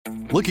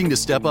Looking to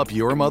step up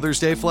your Mother's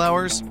Day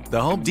flowers?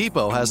 The Home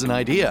Depot has an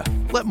idea.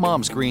 Let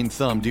Mom's green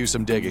thumb do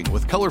some digging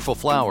with colorful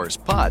flowers,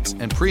 pots,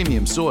 and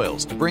premium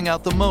soils to bring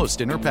out the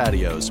most in her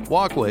patios,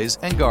 walkways,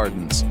 and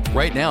gardens.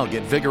 Right now,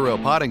 get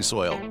Vigoro potting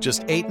soil,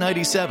 just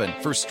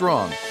 $8.97 for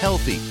strong,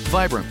 healthy,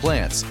 vibrant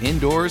plants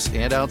indoors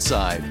and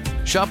outside.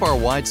 Shop our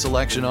wide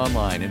selection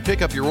online and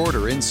pick up your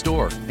order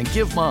in-store and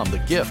give Mom the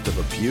gift of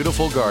a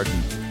beautiful garden.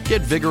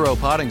 Get Vigoro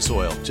potting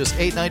soil, just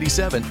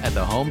 $8.97 at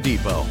the Home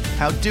Depot.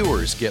 How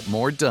doers get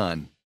more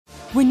done.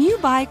 When you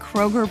buy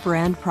Kroger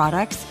brand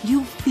products,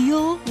 you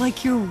feel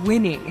like you're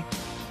winning.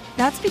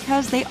 That's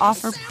because they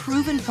offer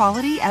proven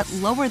quality at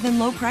lower than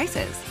low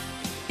prices.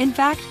 In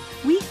fact,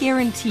 we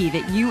guarantee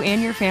that you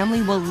and your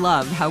family will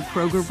love how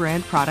Kroger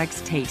brand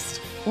products taste,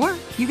 or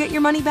you get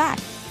your money back.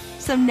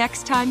 So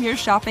next time you're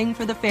shopping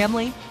for the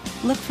family,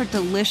 look for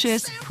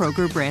delicious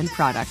Kroger brand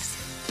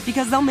products,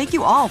 because they'll make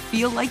you all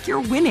feel like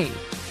you're winning.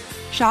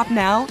 Shop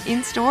now,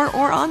 in-store,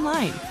 or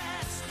online.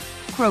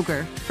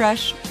 Kroger,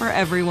 fresh for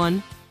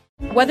everyone.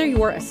 Whether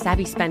you're a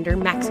savvy spender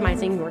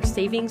maximizing your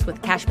savings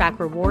with cashback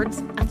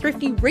rewards, a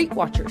thrifty rate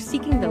watcher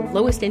seeking the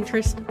lowest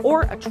interest,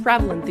 or a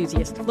travel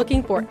enthusiast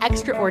looking for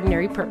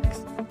extraordinary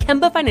perks,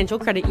 Kemba Financial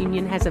Credit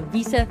Union has a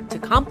visa to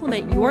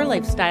complement your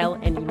lifestyle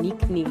and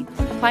unique needs.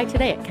 Apply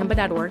today at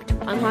Kemba.org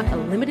to unlock a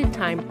limited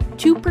time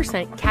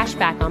 2% cash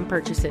back on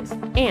purchases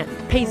and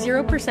pay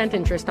 0%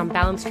 interest on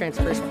balance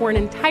transfers for an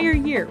entire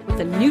year with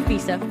a new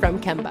visa from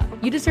Kemba.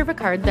 You deserve a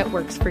card that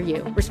works for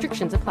you.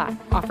 Restrictions apply.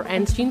 Offer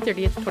ends June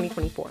 30th,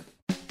 2024.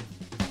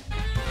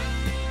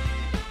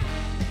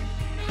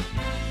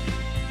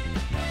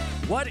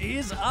 What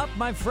is up,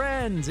 my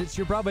friends? It's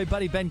your Broadway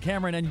buddy, Ben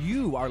Cameron, and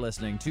you are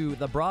listening to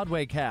the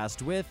Broadway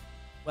Cast with,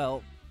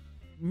 well,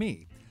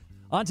 me.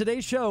 On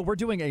today's show, we're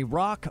doing a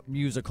rock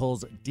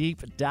musicals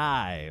deep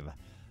dive.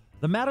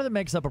 The matter that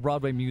makes up a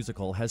Broadway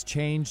musical has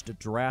changed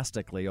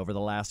drastically over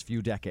the last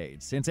few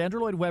decades. Since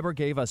Andrew Lloyd Webber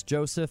gave us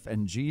Joseph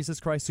and Jesus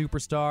Christ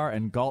Superstar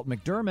and Galt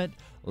McDermott,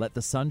 Let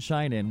the Sun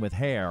Shine In with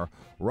Hair,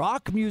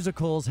 rock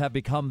musicals have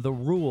become the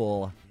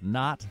rule,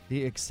 not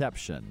the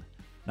exception.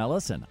 Now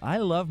listen, I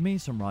love me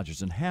some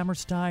Rodgers and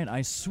Hammerstein.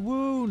 I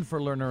swoon for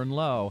Lerner and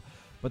Loewe.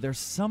 But there's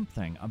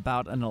something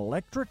about an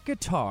electric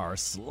guitar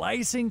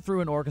slicing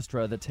through an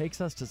orchestra that takes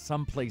us to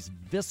someplace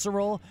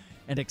visceral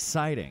and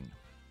exciting.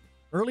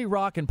 Early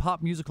rock and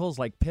pop musicals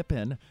like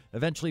Pippin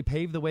eventually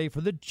paved the way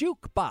for the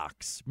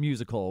jukebox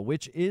musical,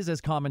 which is as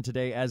common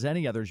today as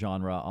any other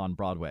genre on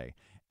Broadway.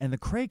 And the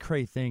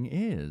cray-cray thing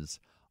is,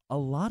 a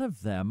lot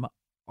of them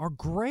are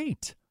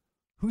great.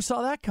 Who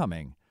saw that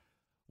coming?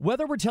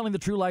 Whether we're telling the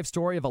true life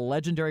story of a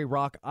legendary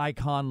rock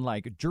icon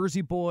like Jersey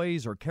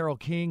Boys or Carole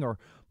King, or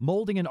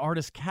molding an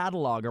artist's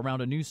catalog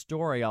around a new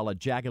story a la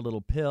Jagged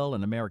Little Pill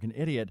and American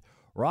Idiot,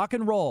 rock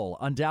and roll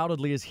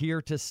undoubtedly is here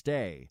to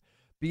stay.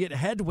 Be it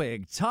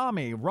Hedwig,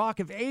 Tommy, Rock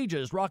of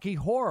Ages, Rocky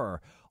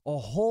Horror, a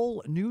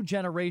whole new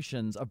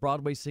generations of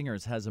Broadway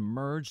singers has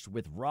emerged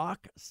with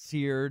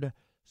rock-seared,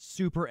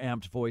 super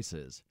amped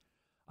voices.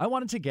 I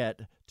wanted to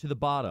get to the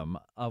bottom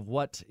of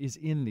what is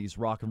in these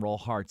rock and roll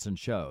hearts and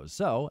shows.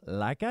 So,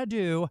 like I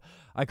do,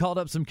 I called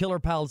up some killer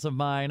pals of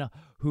mine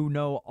who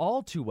know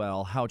all too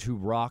well how to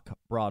rock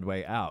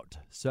Broadway out.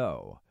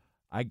 So,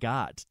 I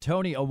got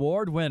Tony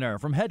Award winner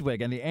from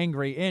Hedwig and the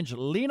Angry Inch,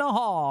 Lena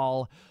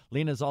Hall.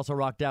 Lena's also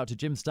rocked out to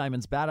Jim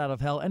Steinman's Bat Out of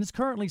Hell and is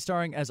currently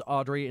starring as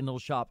Audrey in Little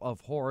Shop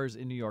of Horrors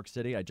in New York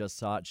City. I just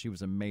saw it. She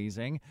was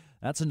amazing.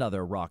 That's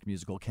another rock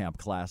musical camp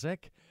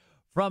classic.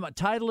 From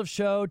title of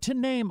show to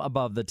name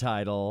above the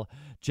title,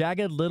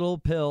 Jagged Little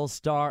Pill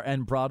star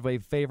and Broadway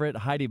favorite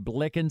Heidi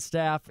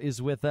Blickenstaff is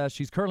with us.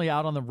 She's currently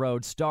out on the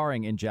road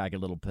starring in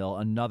Jagged Little Pill,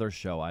 another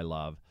show I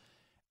love.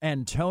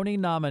 And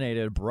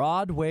Tony-nominated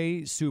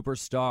Broadway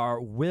superstar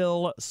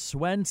Will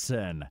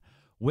Swenson.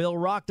 Will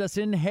rocked us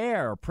in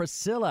Hair,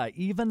 Priscilla,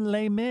 even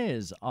Les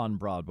Mis on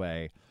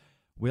Broadway.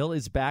 Will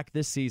is back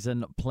this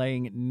season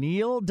playing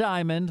Neil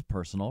Diamond,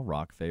 personal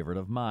rock favorite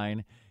of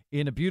mine,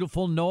 in A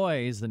Beautiful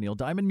Noise, the Neil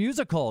Diamond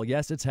musical.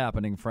 Yes, it's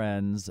happening,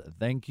 friends.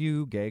 Thank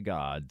you, gay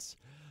gods.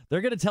 They're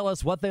going to tell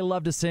us what they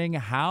love to sing,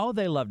 how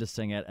they love to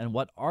sing it, and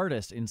what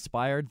artist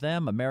inspired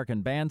them,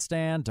 American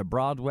Bandstand to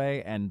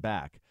Broadway and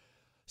back.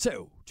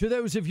 So, to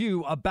those of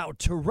you about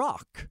to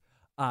rock,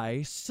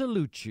 I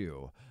salute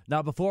you.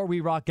 Now, before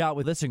we rock out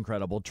with this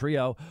incredible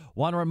trio,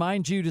 want to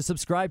remind you to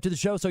subscribe to the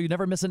show so you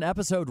never miss an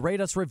episode.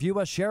 Rate us, review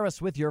us, share us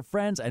with your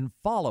friends, and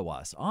follow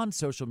us on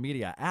social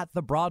media at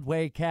The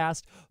Broadway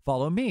Cast.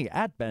 Follow me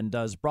at Ben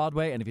Does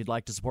Broadway. And if you'd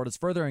like to support us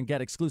further and get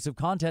exclusive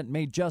content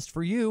made just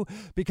for you,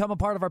 become a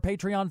part of our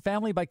Patreon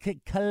family by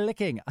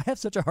clicking. I have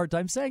such a hard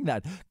time saying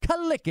that.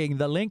 Clicking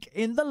the link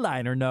in the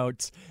liner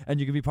notes.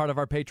 And you can be part of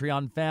our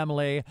Patreon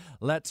family.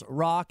 Let's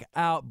rock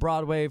out,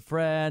 Broadway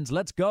friends.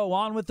 Let's go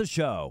on with the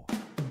show.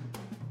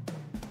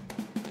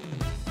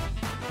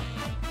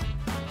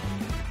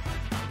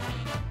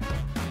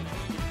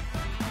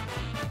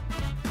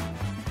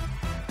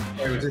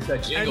 It was just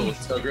that jingle was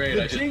so great.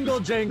 The jingle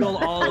jangle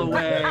all the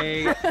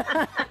way.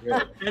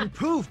 And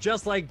poof,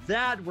 just like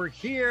that, we're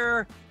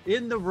here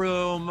in the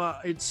room.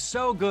 It's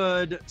so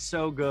good,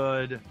 so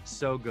good,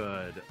 so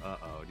good.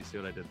 Do you see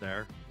what I did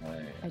there?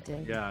 I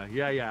did.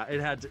 Yeah.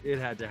 It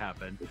had to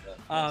happen.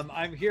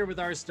 I'm here with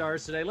our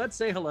stars today. Let's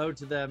say hello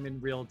to them in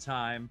real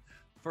time.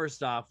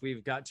 First off,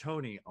 we've got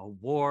Tony,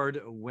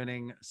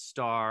 award-winning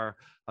star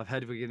of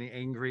Hedwig and the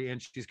Angry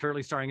Inch. She's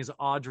currently starring as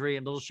Audrey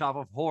in Little Shop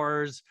of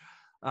Horrors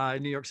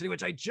in New York City,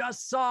 which I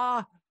just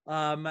saw.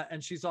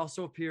 And she's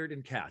also appeared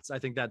in Cats. I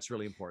think that's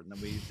really important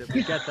that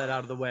we get that out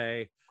of the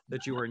way,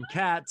 that you were in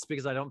Cats,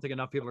 because I don't think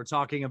enough people are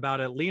talking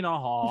about it. Lena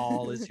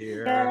Hall is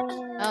here.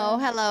 Oh,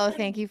 hello.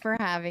 Thank you for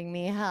having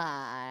me.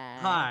 Hi.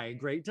 Hi,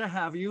 great to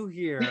have you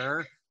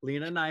here.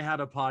 Lena and I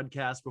had a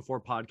podcast before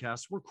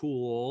podcasts were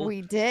cool.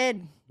 We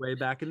did. Way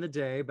back in the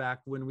day, back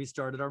when we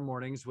started our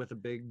mornings with a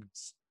big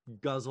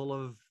guzzle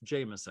of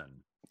Jameson.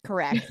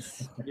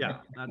 Correct. Yeah,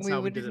 that's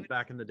how we did it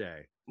back in the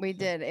day. We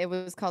did. It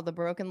was called The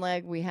Broken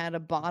Leg. We had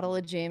a bottle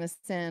of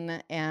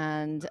Jameson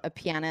and a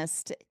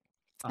pianist,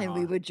 and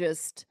we would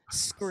just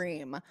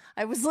scream.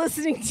 I was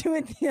listening to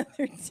it the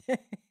other day.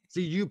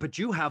 See, but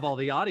you have all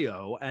the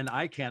audio, and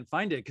I can't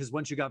find it because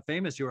once you got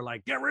famous, you were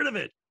like, get rid of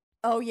it.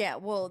 Oh yeah,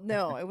 well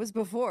no, it was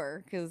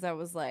before because I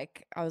was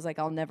like,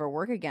 I'll never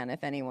work again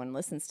if anyone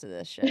listens to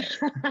this shit.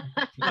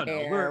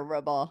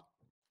 Terrible.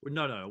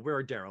 No,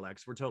 we're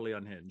derelicts. We're totally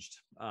unhinged.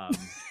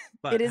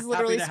 But it is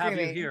literally happy to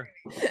screaming. have you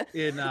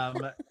here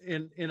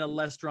in a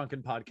less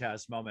drunken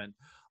podcast moment.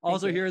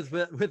 Also here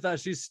with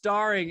us, she's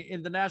starring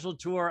in the national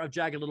tour of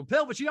Jagged Little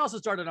Pill, but she also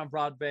started on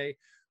Broadway.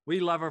 We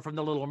love her from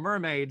The Little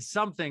Mermaid.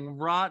 Something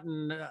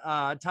Rotten,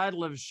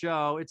 title of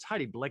show. It's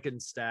Heidi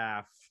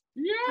Blickenstaff.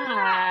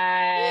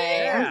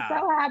 Hi. I'm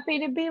so happy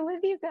to be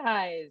with you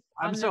guys.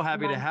 I'm so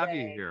happy to have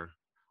you here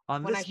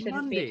on when this I shouldn't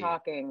Monday. be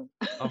talking.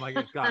 Oh my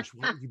gosh,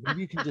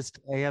 maybe you can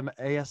just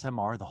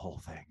ASMR the whole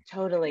thing.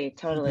 Totally.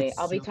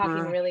 I'll be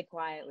talking really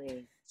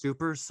quietly.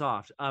 Super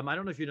soft. I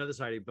don't know if you know this,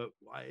 Heidi, but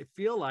I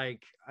feel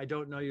like I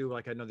don't know you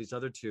like I know these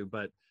other two,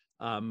 but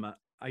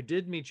I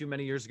did meet you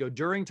many years ago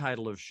during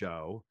Title of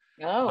Show.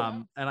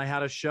 And I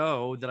had a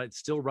show that I'd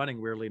still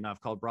running, weirdly enough,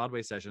 called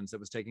Broadway Sessions that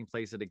was taking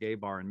place at a gay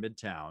bar in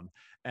Midtown.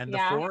 And the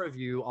four of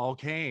you all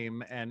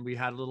came and we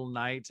had a little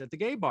night at the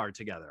gay bar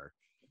together.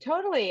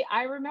 Totally.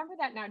 I remember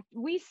that now.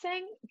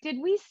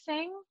 Did we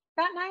sing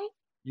that night?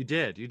 You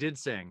did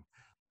sing.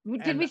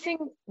 Did we sing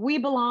We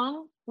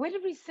Belong? What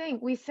did we sing?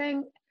 We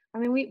sang, I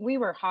mean, we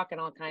were hawking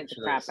all kinds of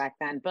crap back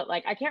then, but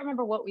like, I can't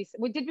remember what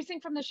did we sing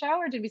from the show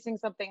or did we sing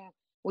something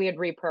we had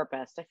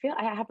repurposed?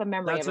 I have a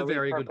memory That's of a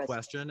very good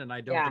question. And I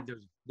don't think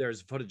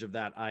there's footage of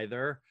that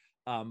either.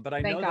 But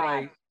I know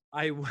that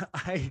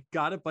I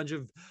got a bunch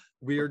of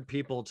weird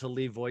people to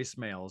leave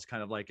voicemails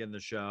kind of like in the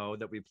show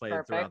that we played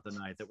throughout the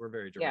night that were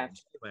very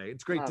deranged. Anyway,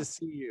 it's great to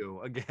see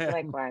you again.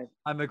 Likewise.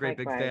 I'm a great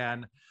big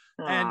fan.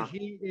 And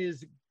he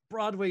is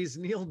Broadway's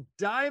Neil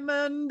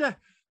Diamond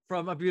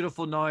from A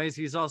Beautiful Noise.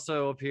 He's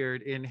also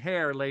appeared in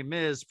Hair, Les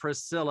Mis,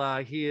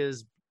 Priscilla. He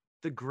is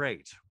the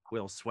great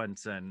Will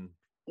Swenson.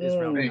 Is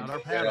rounding out our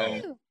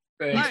panel.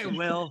 Hi,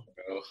 Will.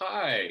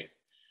 Hi.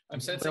 I'm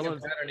sensing a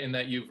pattern in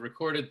that you've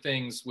recorded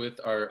things with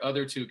our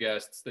other two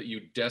guests that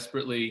you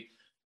desperately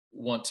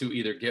want to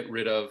either get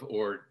rid of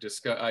or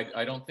discuss.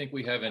 I don't think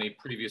we have any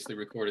previously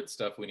recorded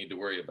stuff we need to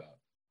worry about.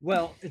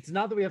 Well, it's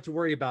not that we have to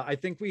worry about. I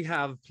think we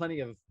have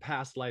plenty of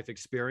past life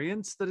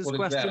experience that is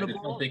questionable.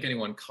 I don't think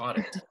anyone caught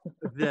it.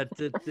 That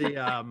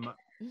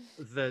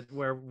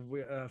where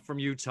we, from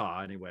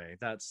Utah anyway.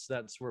 That's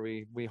where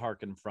we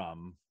hearken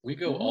from. We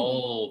go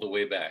all the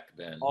way back,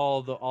 Ben.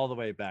 All the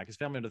way back. His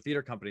family owned a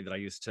theater company that I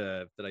used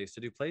to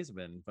do plays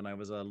in when I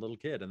was a little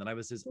kid, and then I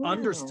was his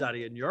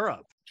understudy in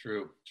Europe.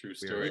 True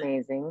story.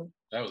 Amazing.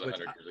 That was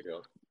 100 years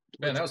ago.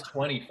 Ben, that was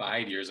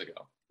 25 years ago.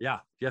 Yeah.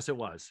 Yes, it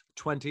was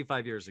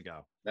 25 years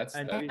ago. That's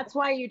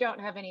why you don't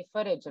have any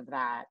footage of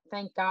that.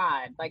 Thank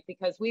God. Like,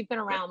 because we've been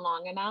around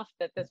long enough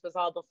that this was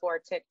all before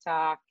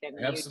TikTok and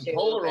I have YouTube some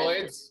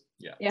Polaroids.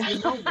 Yeah. You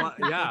know what?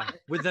 Yeah.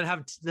 With that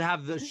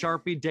have the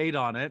Sharpie date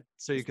on it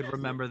so you could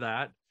remember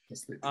that.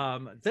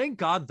 Thank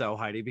God though,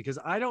 Heidi, because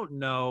I don't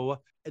know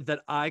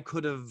that I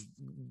could have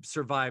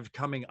survived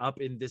coming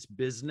up in this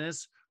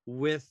business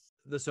with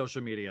the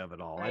social media of it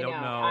all. I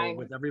don't know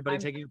with everybody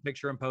taking a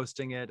picture and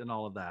posting it and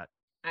all of that.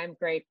 I'm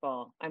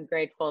grateful. I'm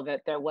grateful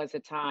that there was a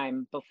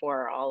time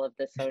before all of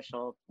the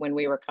social when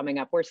we were coming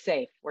up. We're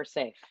safe. We're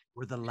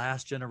the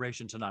last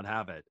generation to not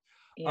have it.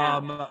 Yeah.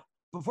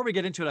 Before we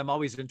get into it, I'm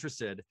always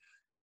interested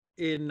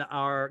in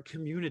our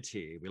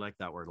community. We like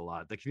that word a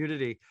lot. The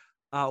community.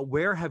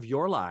 Where have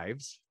your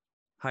lives,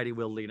 Heidi,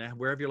 Will, Lena,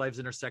 where have your lives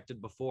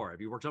intersected before?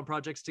 Have you worked on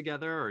projects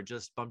together or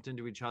just bumped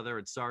into each other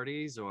at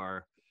Sardi's,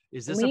 or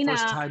is this a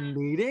first time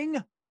meeting?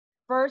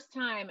 First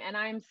time, and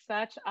I'm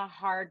such a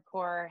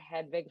hardcore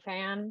Hedwig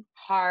fan.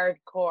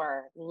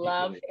 Hardcore.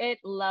 Love it.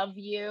 Love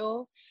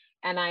you.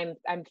 And I'm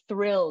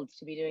thrilled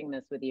to be doing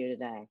this with you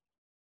today.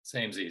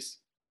 Samesies.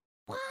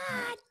 What?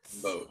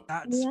 Both.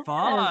 That's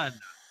fun.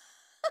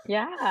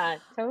 Yeah,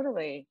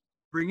 totally.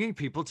 Bringing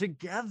people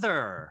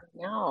together.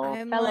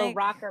 No, fellow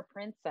rocker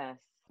princess.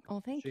 Oh,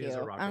 thank you. She is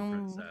a rocker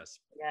princess.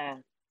 Yeah.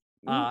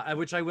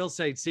 Which I will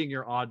say, seeing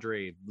your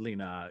Audrey,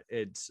 Lena,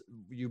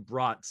 you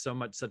brought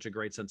such a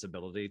great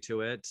sensibility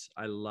to it.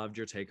 I loved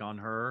your take on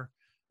her.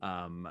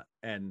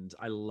 And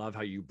I love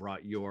how you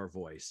brought your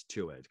voice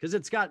to it, because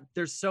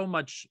there's so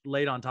much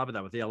laid on top of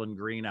that with the Ellen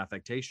Green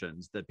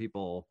affectations that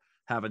people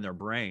have in their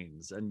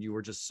brains. And you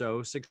were just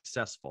so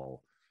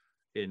successful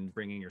in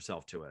bringing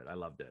yourself to it. I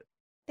loved it.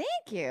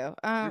 Thank you.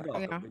 You're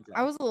welcome. You know,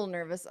 I was a little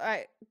nervous.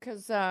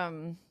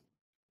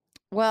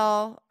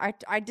 Well, I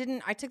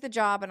took the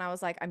job and I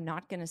was like, I'm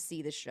not going to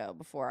see the show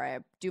before I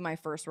do my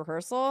first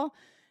rehearsal.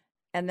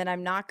 And then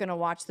I'm not going to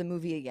watch the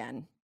movie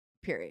again,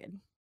 period.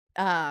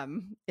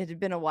 It had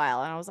been a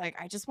while and I was like,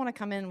 I just want to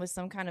come in with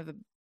some kind of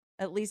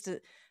at least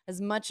as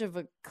much of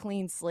a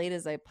clean slate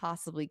as I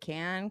possibly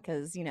can.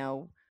 Cause you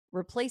know,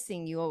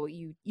 replacing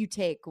you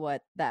take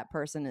what that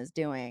person is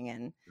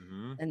doing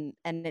and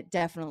it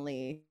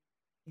definitely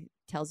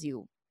tells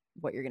you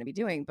what you're going to be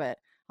doing. But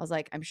I was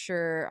like, I'm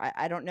sure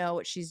I don't know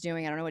what she's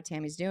doing. I don't know what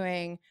Tammy's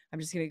doing. I'm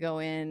just going to go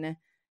in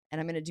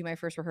and I'm going to do my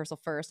first rehearsal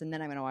first, and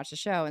then I'm going to watch the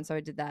show. And so I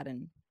did that.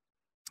 And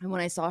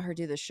when I saw her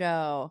do the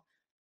show,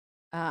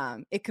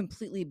 it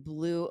completely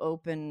blew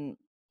open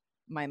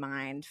my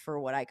mind for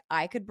what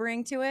I could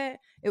bring to it.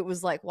 It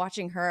was like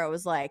watching her. I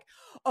was like,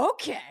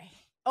 okay.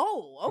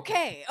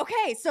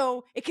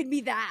 So it could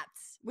be that,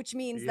 which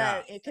means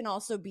that it can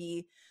also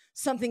be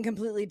something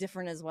completely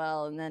different as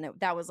well. And then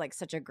that was like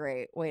such a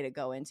great way to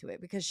go into it,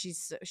 because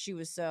she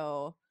was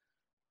so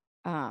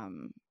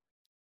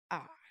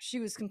she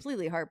was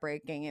completely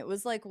heartbreaking. It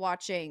was like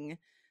watching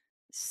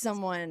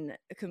someone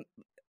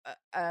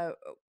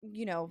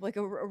you know, like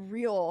a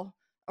real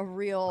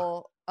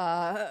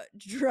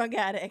drug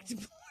addict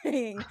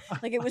playing.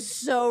 Like, it was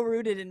so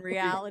rooted in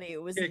reality.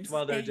 It was kicked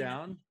while they're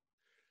down.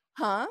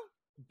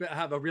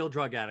 Have a real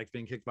drug addict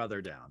being kicked while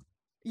they're down.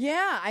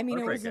 Yeah, I mean,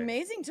 it was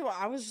amazing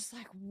I was just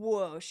like,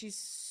 whoa, she's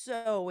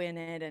so in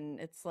it. And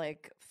it's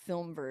like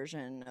film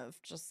version of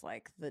just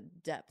like the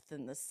depth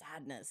and the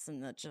sadness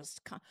and the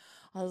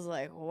I was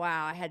like,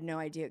 wow, I had no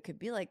idea it could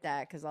be like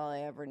that, because all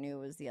I ever knew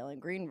was the Ellen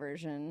Green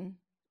version.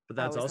 But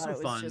that's also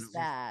fun. Just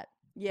that.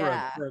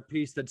 Yeah. For a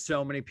piece that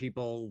so many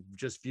people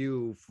just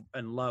view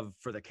and love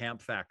for the camp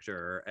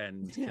factor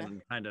and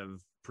can kind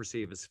of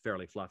perceive as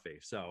fairly fluffy.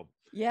 So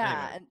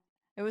yeah. Anyway.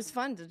 It was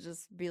fun to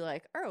just be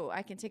like, oh,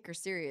 I can take her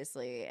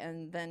seriously.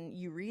 And then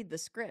you read the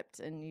script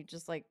and you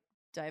just like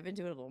dive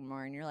into it a little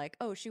more and you're like,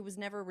 oh, she was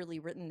never really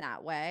written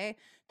that way.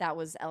 That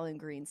was Ellen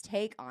Green's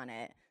take on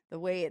it. The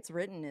way it's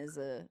written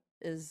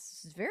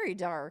is very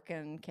dark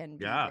and can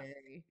be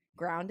very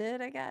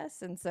grounded, I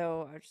guess. And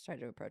so I just tried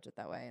to approach it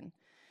that way.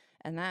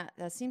 And that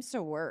seems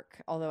to work,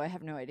 although I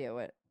have no idea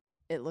what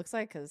it looks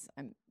like, because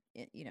I'm,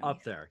 you know,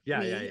 up there.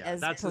 Yeah.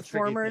 As that's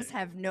performers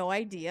have no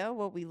idea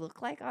what we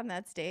look like on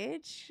that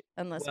stage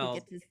unless we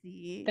get to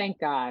see. Thank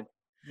God.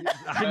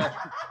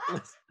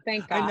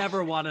 Thank God. I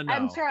never want to know.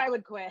 I'm sure I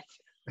would quit.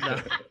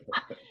 No.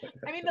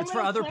 I mean, the it's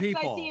for other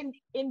people. I see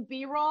in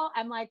B-roll,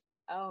 I'm like,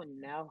 oh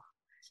no.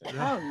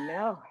 Oh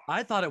no.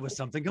 I thought it was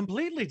something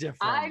completely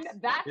different.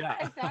 That's what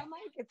I sound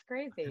like. It's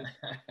crazy.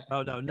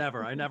 Oh no,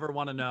 never. I never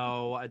want to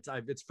know.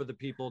 It's for the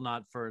people,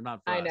 not for us.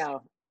 I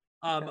know.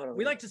 Totally.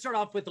 We like to start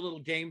off with a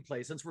little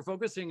gameplay. Since we're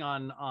focusing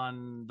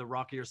on the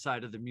rockier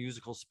side of the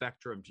musical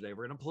spectrum today,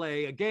 we're going to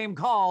play a game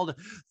called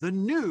The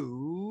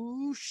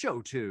New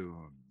Show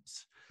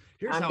Tunes.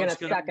 Here's how it's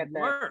going to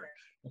work.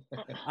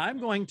 I'm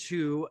going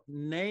to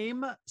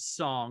name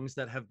songs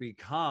that have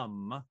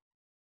become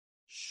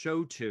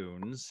show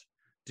tunes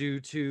due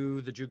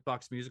to the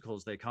jukebox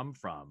musicals they come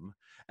from.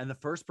 And the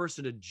first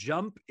person to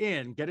jump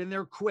in, get in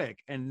there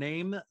quick, and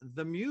name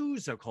the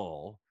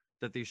musical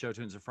that these show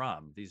tunes are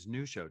from, these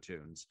new show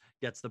tunes,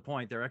 gets the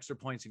point. There are extra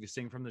points if you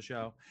sing from the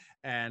show,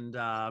 and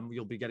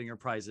you'll be getting your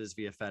prizes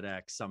via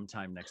FedEx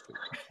sometime next week.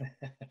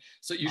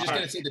 So you're just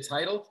going to say the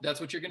title? That's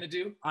what you're going to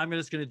do? I'm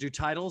just going to do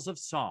titles of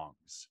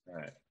songs. All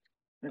right.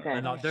 Okay.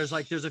 And there's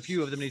a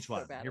few of them in each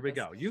one. Here we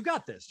go. You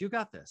got this.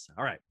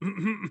 All right.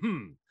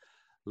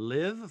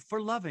 Live for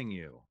loving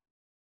you.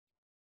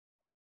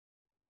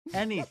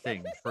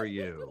 Anything for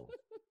you.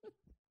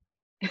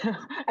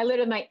 I lived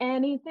with my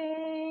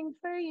anything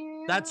for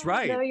you. That's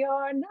right. So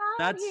you're not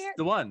That's here.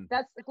 the one.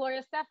 That's the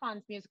Gloria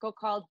Stefan's musical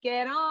called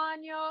Get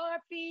On Your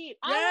Feet.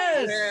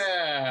 Yes.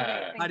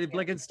 Yeah. Okay, Heidi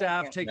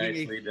Blickenstaff taking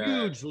Nicely a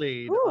huge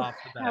lead off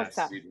the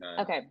bat.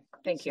 Okay,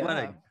 thank you.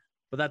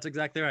 But that's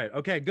exactly right.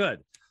 Okay, good.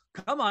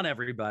 Come on,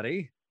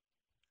 everybody.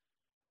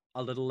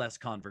 A little less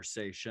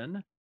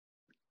conversation.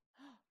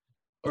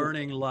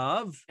 Burning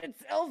Love.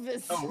 It's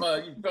Elvis.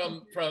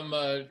 Oh, from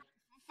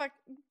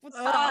What's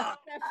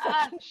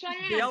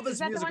Cheyenne. The Elvis Is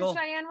that musical. the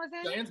one Cheyenne was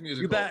in? Cheyenne's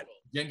musical. You bet.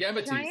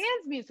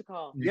 Cheyenne's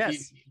musical.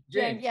 Yes.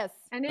 Yes.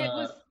 And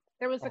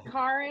there was a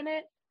car in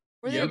it.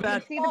 Were You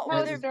bet. See the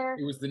poster.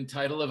 It was the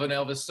title of an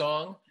Elvis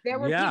song. There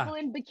were people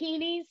in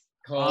bikinis.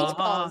 Called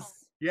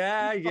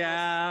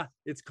Yeah.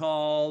 It's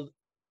called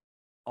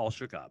All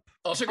Shook Up.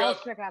 All Shook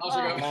Up.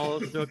 All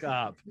Shook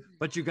Up.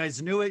 But you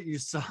guys knew it. You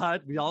saw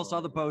it. We all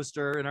saw the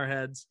poster in our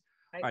heads.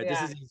 All right,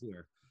 this is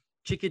easier.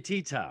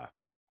 Chiquitita.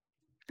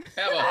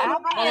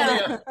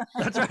 Abba.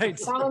 That's right.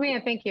 Follow me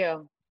and thank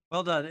you.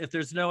 Well done. If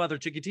there's no other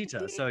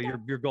Chiquitita, so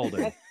you're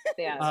golden.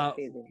 That's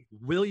easy.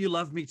 Will You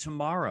Love Me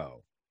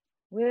Tomorrow?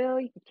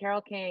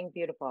 Carole King,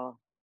 beautiful.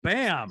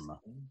 Bam.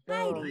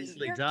 Heidi,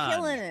 Nicely you're done.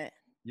 killing it.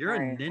 You're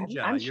Sorry, a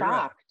ninja. I'm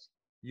shocked.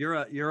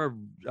 You're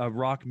a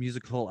rock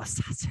musical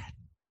assassin.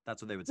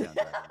 That's what they would say on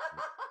Drag Race.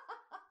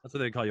 That's what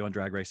they call you on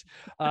Drag Race.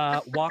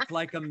 Walk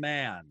Like a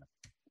Man.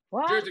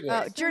 What? Jersey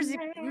Oh, Boys. Jersey.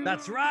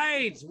 That's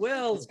right.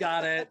 Will's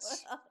got it.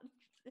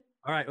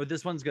 All right. Well,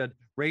 this one's good.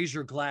 Raise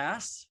Your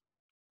Glass.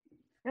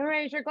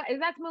 Raise your glass.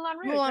 That's Moulin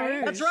Rouge. Moulin right?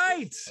 Rouge. That's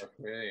right.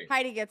 Okay.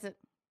 Heidi gets it.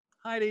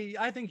 Heidi,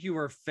 I think you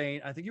were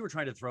faint. I think you were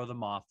trying to throw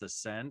them off the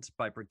scent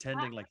by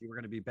pretending like you were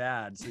going to be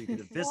bad so you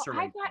could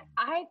eviscerate them.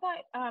 I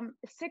thought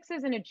Six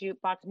isn't a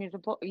jukebox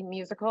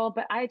musical,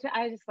 but I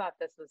just thought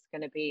this was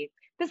going to be.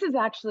 This is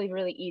actually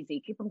really easy.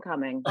 Keep them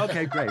coming.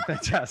 Okay, great.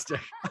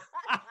 Fantastic.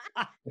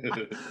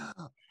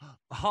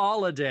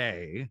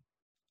 Holiday.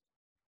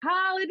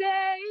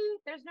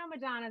 There's no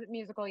Madonna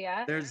musical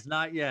yet. There's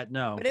not yet,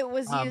 no. But it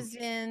was used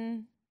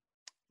in.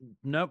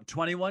 Nope,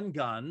 21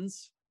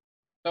 Guns.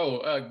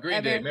 Oh,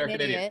 Green Day, American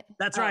Idiot.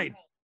 That's right.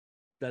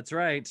 That's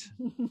right.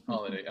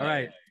 Holiday. All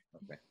right.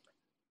 Okay.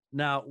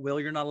 Now, Will,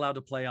 you're not allowed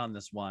to play on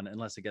this one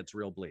unless it gets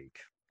real bleak.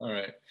 All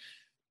right.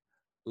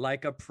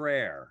 Like a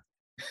Prayer.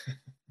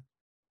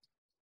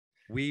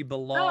 We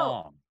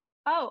Belong.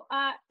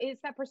 Is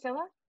that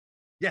Priscilla?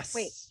 Yes.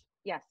 Wait.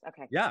 Yes.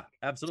 Okay. Yeah,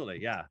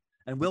 absolutely. Yeah.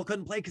 And Will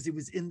couldn't play because he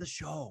was in the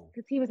show.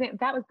 Because he was in.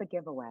 That was the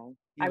giveaway.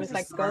 I was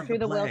like, go through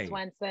the Will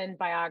Swenson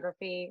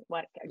biography.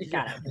 What?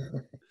 Got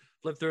it.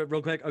 Flip through it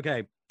real quick.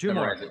 Okay, two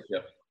more.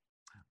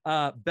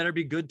 Better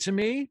Be Good to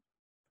Me.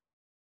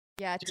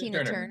 Yeah,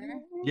 Tina Turner.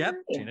 Yep,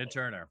 Tina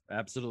Turner.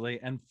 Absolutely.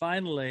 And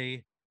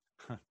finally,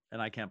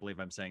 and I can't believe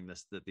I'm saying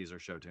this, that these are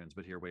show tunes,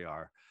 but here we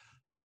are.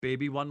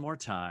 Baby One More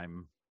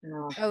Time.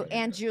 Oh,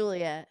 and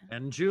Juliet.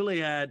 And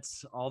Juliet,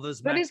 all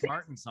those Max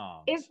Martin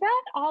songs. Is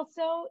that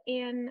also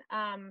in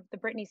the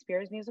Britney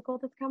Spears musical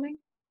that's coming?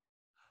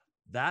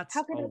 That's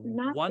a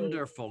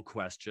wonderful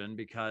question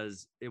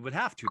because it would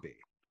have to be.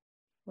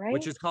 Right.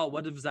 Which is called,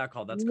 what is that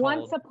called? That's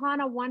Once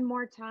Upon a One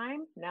More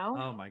Time? No.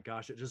 Oh my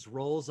gosh, it just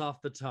rolls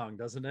off the tongue,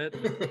 doesn't it?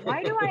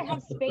 Why do I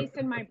have space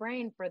in my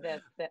brain for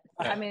this?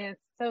 I mean, it's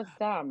so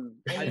dumb.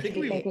 I think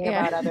we're thinking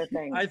yeah. about other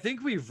things. I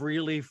think we've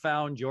really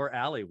found your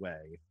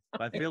alleyway.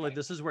 I feel like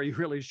this is where you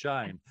really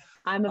shine.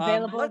 I'm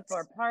available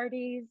for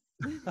parties.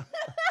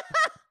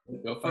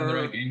 Go find the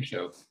right game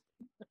show.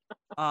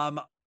 I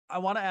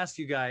want to ask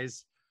you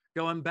guys,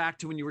 going back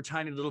to when you were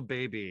tiny little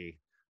baby,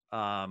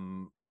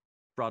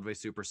 Broadway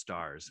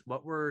superstars,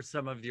 what were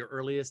some of your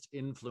earliest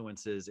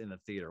influences in the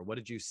theater? What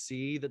did you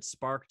see that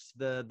sparked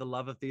the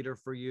love of theater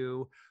for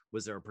you?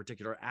 Was there a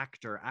particular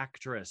actor,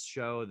 actress,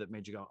 show that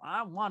made you go,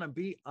 I want to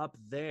be up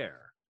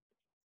there?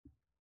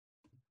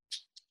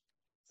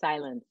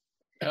 Silence.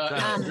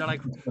 They're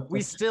like,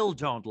 we still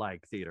don't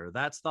like theater.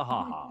 That's the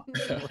ha-ha.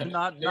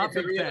 Not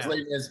big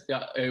fans.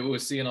 It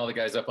was seeing all the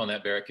guys up on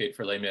that barricade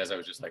for Les Mis. I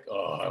was just like,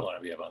 oh, I want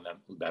to be up on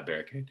that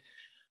barricade.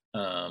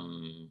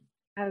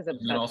 I was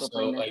obsessed and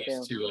also, with I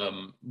used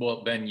to,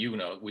 well, Ben, you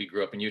know, we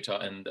grew up in Utah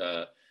and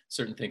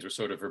certain things were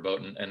sort of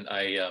verboten. And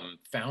I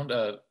found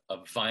a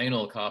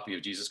vinyl copy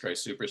of Jesus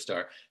Christ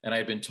Superstar. And I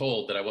had been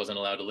told that I wasn't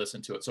allowed to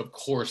listen to it. So of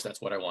course, that's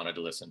what I wanted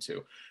to listen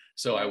to.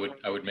 So I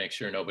would make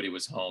sure nobody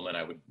was home and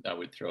I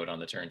would throw it on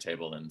the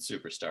turntable, and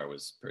Superstar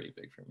was pretty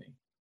big for me.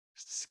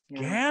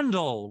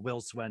 Scandal,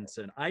 Will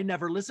Swenson. I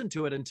never listened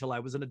to it until I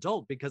was an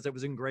adult because it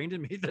was ingrained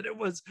in me that it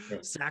was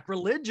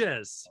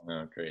sacrilegious.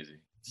 Oh, crazy.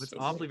 It's so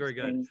awfully very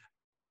good.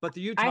 But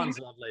the Utahns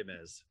love Les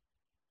Mis.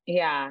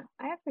 Yeah,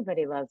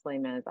 everybody loves Les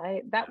Mis.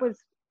 That was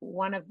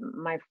one of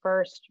my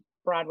first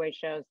Broadway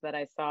shows that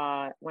I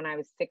saw when I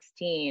was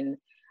 16.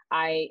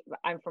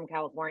 I'm from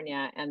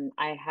California and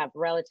I have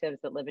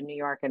relatives that live in New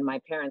York, and my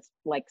parents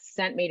like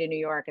sent me to New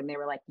York and they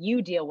were like,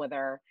 you deal with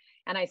her.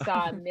 And I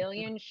saw a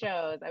million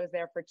shows. I was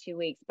there for 2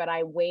 weeks, but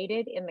I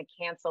waited in the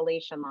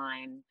cancellation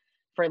line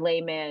for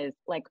Les Mis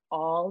like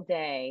all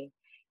day.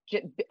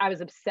 I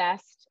was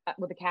obsessed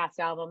with the cast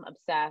album,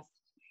 obsessed.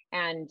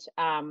 And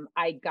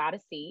I got a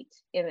seat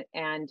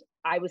and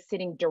I was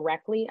sitting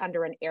directly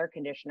under an air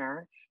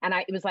conditioner. And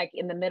it was like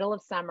in the middle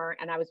of summer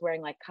and I was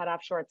wearing like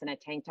cutoff shorts and a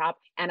tank top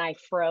and I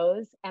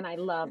froze and I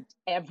loved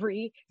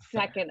every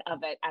second of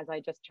it as I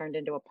just turned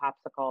into a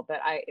popsicle.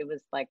 But it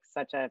was like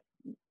such a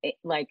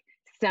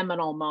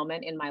seminal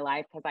moment in my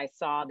life because I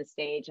saw the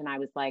stage and I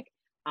was like,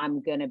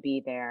 I'm going to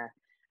be there.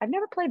 I've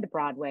never played the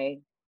Broadway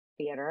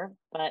theater,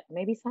 but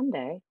maybe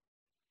someday.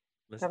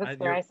 That was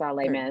where I saw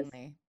Les Mis.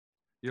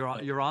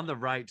 You're on the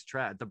right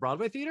track. The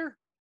Broadway theater?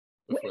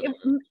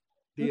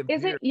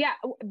 Is it? Yeah.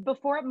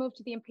 Before it moved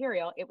to the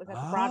Imperial, it was at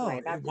the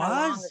Broadway. That's how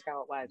long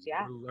ago it was.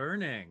 Yeah. We're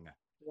learning.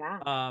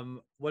 Yeah.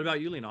 What about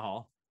you, Lena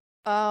Hall?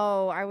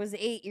 Oh, I was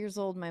 8 years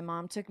old. My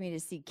mom took me to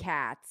see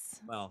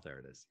Cats. Well, there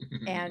it is.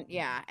 And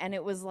and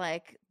it was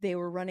like they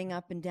were running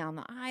up and down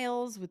the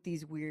aisles with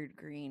these weird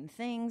green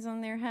things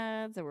on their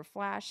heads that were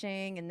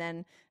flashing. And then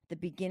at the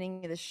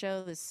beginning of the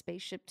show, this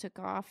spaceship took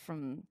off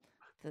from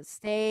the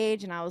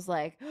stage, and I was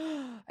like,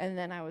 and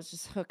then I was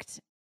just hooked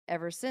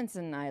ever since.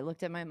 And I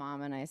looked at my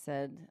mom and I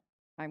said,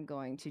 I'm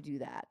going to do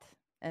that.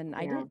 And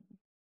I did.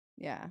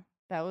 Yeah.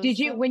 That was Did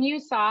you, when you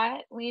saw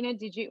it, Lena,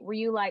 were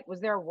you like, was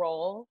there a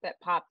role that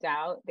popped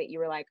out that you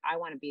were like, I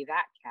want to be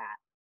that cat?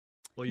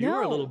 Well, you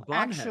were a little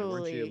bunhead,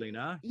 weren't you,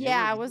 Lena?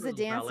 Yeah, I was a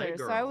dancer.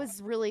 So I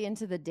was really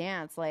into the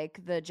dance, like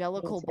the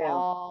Jellicle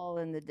ball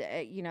and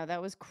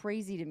that was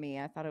crazy to me.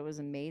 I thought it was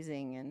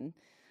amazing.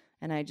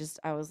 And I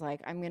was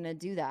like, I'm going to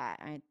do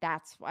that.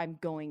 I'm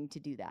going to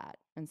do that.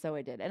 And so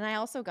I did. And I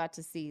also got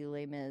to see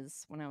Les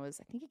Mis when I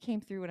think it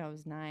came through when I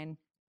was 9.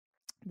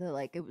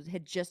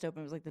 Had just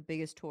opened. It was like the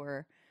biggest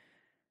tour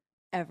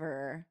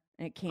ever.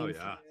 And it came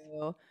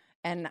through.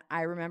 And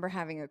I remember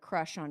having a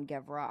crush on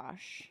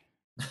Gavroche.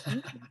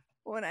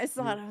 When I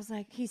saw it, I was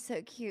like, he's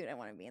so cute. I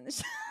want to be in the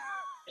show.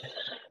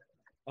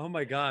 Oh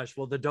my gosh.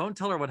 Well, don't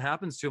tell her what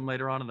happens to him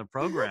later on in the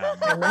program.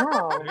 I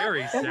know.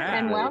 Very sad.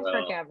 And well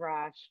for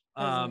Gavroche.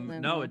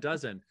 No, it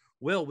doesn't.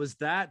 Will, was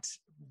that,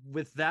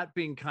 with that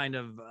being kind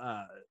of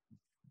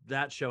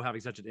that show having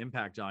such an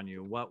impact on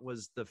you, what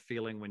was the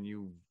feeling when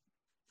you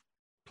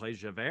played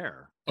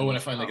Javert? Oh, when I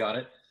finally got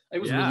it? It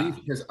was relief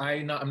because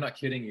I'm not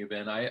kidding you,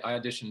 Ben. I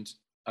auditioned,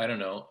 I don't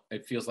know,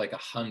 it feels like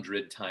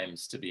 100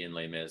 times to be in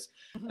Les Mis.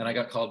 And I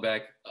got called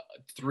back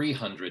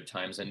 300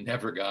 times and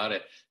never got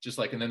it.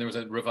 And then there was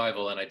a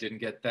revival and I didn't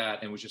get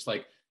that. And it was just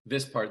like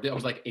this part, I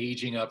was like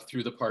aging up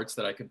through the parts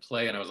that I could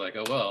play. And I was like,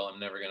 oh, well, I'm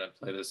never going to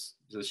play this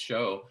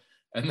show.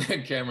 And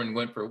then Cameron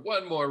went for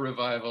one more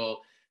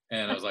revival.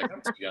 And I was like,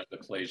 I'm too young to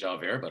play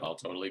Javert, but I'll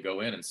totally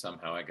go in. And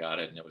somehow I got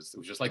it. And it was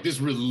just like this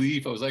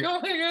relief. I was like, oh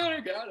my God, I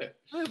got it.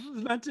 It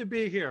was meant to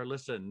be here.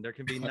 Listen, there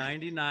can be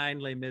 99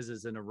 Les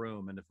Mises in a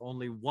room. And if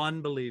only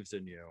one believes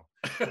in you,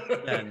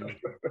 then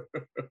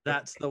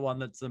that's the one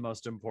that's the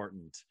most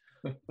important.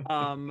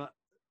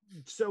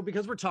 So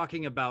because we're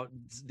talking about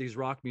these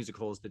rock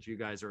musicals that you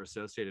guys are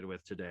associated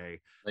with today,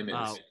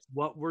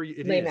 what were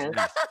you? Les Mis.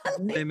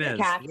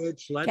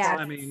 Which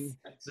I mean,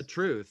 the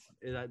truth,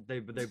 they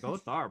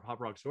both are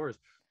pop rock stars.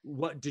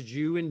 What did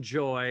you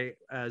enjoy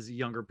as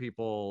younger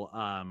people?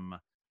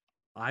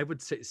 I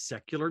would say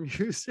secular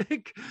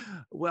music.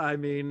 Well, I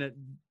mean,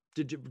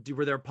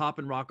 were there pop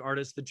and rock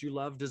artists that you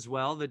loved as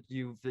well that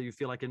you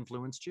feel like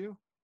influenced you?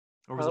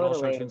 Or was it all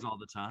show tunes all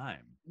the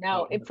time?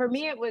 No, for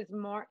me, it was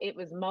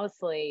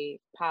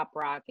mostly pop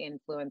rock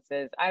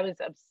influences. I was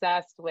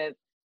obsessed with,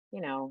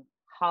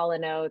 Hall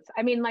 & Oates.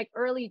 I mean, like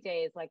early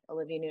days, like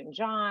Olivia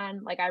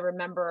Newton-John. Like I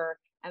remember,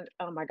 and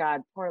oh my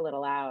God, poor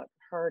little Out.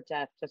 Her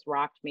death just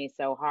rocked me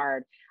so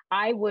hard.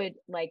 I would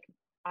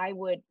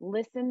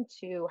listen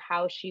to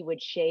how she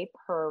would shape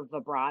her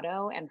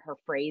vibrato and her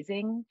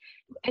phrasing.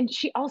 And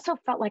she also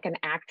felt like an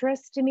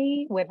actress to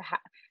me with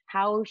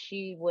how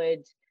she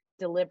would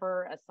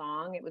deliver a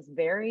song. It was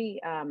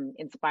very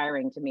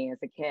inspiring to me as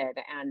a kid.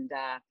 And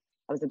I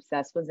was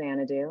obsessed with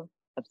Xanadu,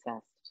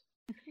 obsessed.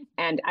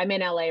 And I'm in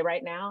LA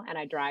right now and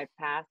I drive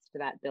past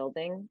that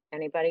building.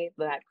 Anybody,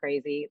 that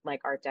crazy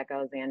like Art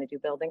Deco Xanadu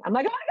building? I'm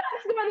like, oh my God,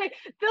 it's going to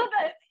build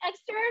the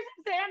exteriors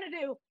of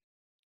Xanadu.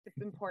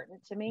 It's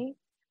important to me.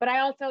 But I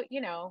also,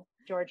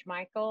 George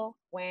Michael,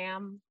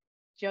 Wham,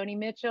 Joni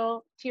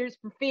Mitchell, Tears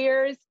for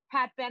Fears,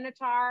 Pat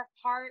Benatar,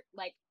 Heart,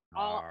 like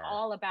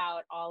all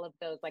about all of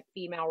those like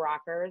female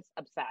rockers.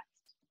 Obsessed.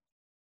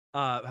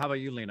 How about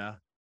you, Lena?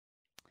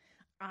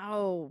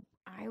 Oh,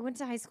 I went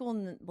to high school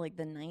in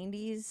the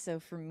 90s. So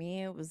for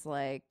me, it was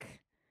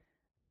like,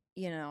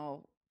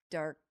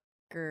 darker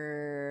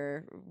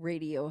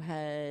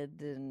Radiohead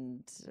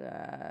and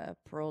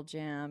Pearl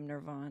Jam,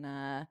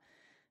 Nirvana,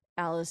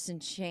 Alice in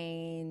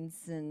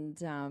Chains, and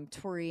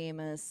Tori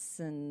Amos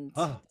and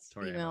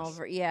female.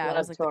 Yeah, love, it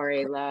was like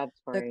Tori,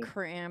 the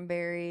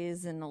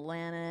Cranberries and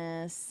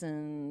Alanis,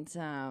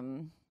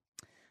 and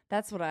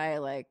that's what I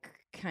like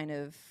kind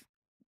of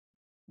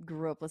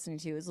grew up listening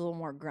to. It was a little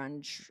more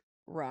grunge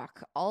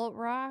rock, alt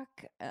rock.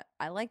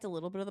 I liked a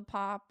little bit of the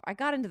pop. I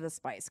got into the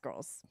Spice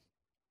Girls.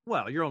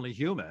 Well, you're only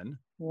human.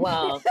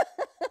 Well,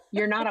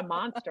 you're not a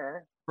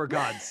monster. For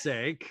God's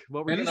sake.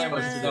 What were you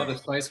supposed to do? Saw the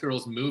Spice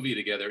Girls movie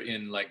together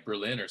in like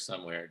Berlin or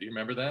somewhere. Do you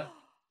remember that?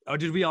 Oh,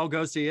 did we all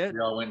go see it? We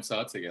all went and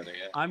saw it together,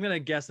 yeah. I'm going to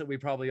guess that we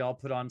probably all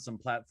put on some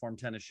platform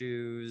tennis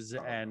shoes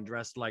and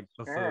dressed like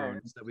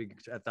buffoons that we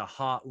at the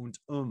Ha und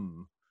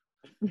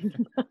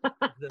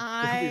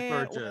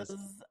I was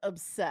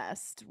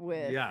obsessed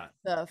with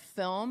the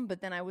film,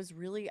 but then I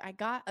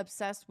got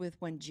obsessed with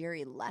when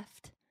Jerry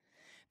left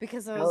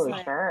because I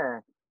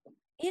was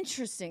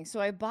interesting. So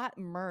I bought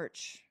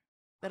merch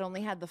that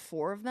only had the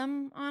 4 of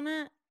them on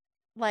it.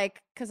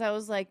 Like, because I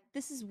was like,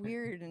 this is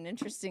weird and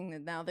interesting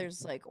that now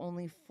there's like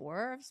only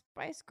 4 of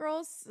Spice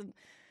Girls.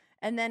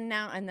 And then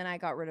I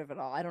got rid of it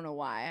all. I don't know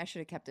why. I should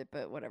have kept it,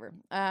 but whatever.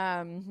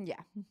 Yeah.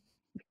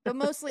 But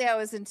mostly I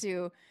was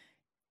into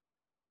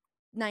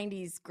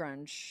 90s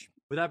grunge.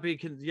 Would that be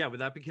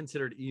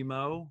considered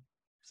emo?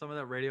 Some of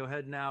that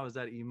Radiohead now, is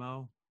that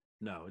emo?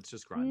 No, it's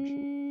just grunge.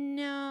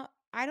 No,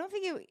 I don't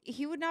think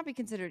he would not be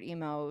considered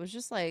emo. It was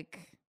just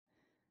like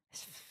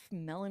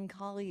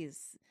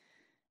melancholies.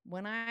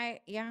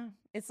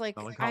 It's like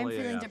I'm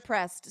feeling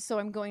depressed, so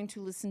I'm going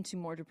to listen to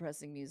more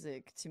depressing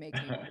music to make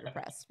me more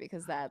depressed,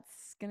 because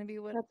that's going to be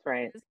what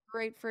is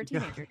great for a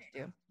teenager to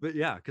do. But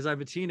yeah, because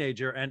I'm a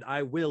teenager and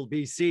I will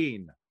be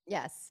seen.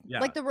 Yes. Yeah.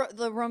 Like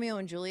the Romeo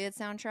and Juliet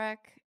soundtrack.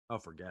 Oh,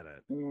 forget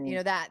it. You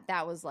know,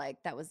 that was it.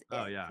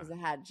 Oh, yeah. Because it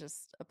had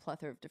just a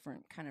plethora of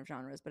different kind of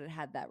genres, but it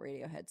had that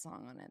Radiohead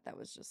song on it that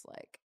was just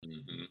like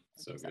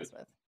so obsessed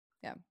with.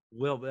 Yeah.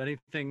 Will,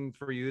 anything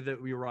for you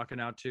that we were rocking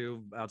out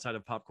to outside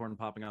of popcorn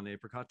popping on the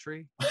apricot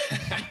tree?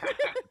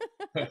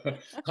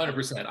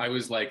 100%. I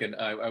was like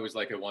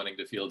a wanting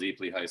to feel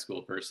deeply high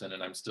school person,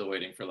 and I'm still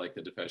waiting for like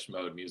the Depeche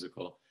Mode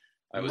musical.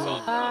 I was all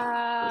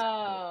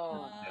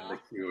and the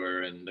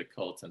Cure and the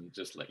Cult, and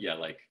just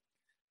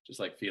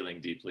like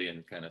feeling deeply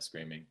and kind of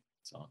screaming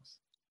songs.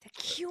 The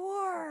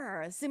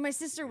Cure. See, my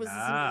sister was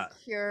listening to The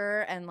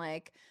Cure and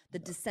like the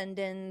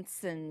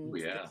Descendants and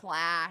the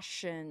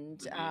Clash and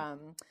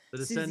the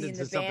Descendants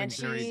is something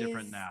very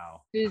different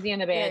now. Susie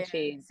and the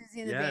Banshees.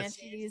 Susie and the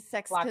Banshees,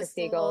 Sex Flock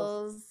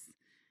Pistols.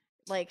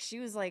 Like she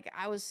was like,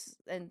 I was,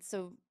 and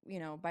so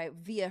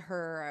via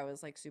her, I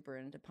was like super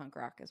into punk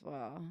rock as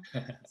well.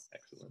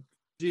 Excellent.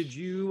 Did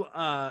you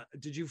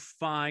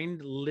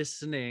find,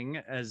 listening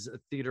as a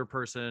theater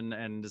person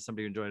and as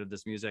somebody who enjoyed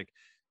this music,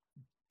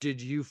 did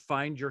you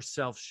find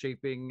yourself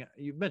shaping,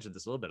 you mentioned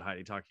this a little bit,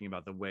 Heidi, talking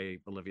about the way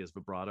Olivia's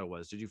vibrato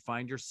was. Did you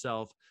find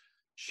yourself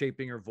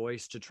shaping your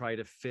voice to try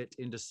to fit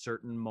into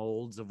certain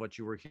molds of what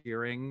you were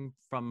hearing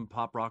from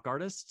pop rock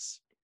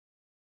artists?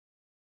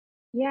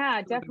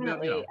 Yeah,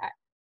 definitely.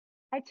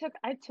 I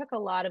took a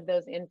lot of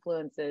those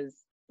influences.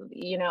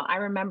 I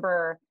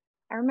remember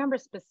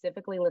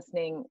specifically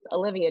listening,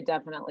 Olivia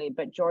definitely,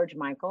 but George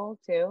Michael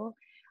too.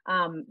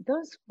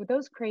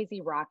 Those crazy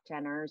rock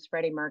tenors,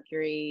 Freddie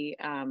Mercury,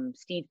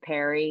 Steve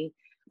Perry.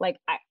 Like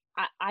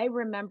I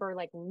remember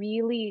like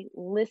really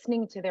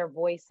listening to their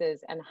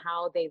voices and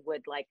how they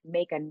would like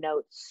make a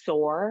note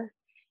soar,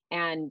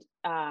 and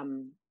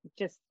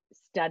just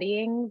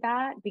studying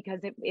that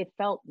because it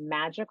felt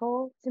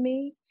magical to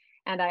me,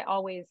 and I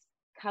always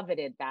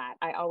coveted that.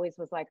 I always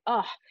was like,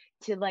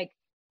 to like,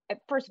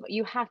 first of all,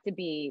 you have to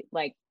be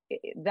like,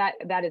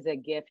 that is a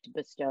gift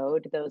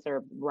bestowed. Those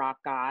are rock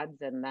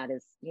gods, and that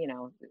is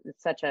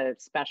such a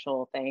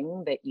special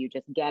thing that you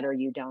just get or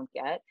you don't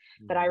get.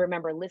 But I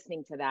remember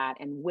listening to that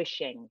and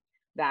wishing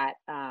that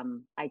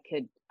I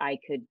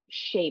could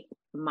shape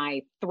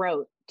my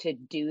throat to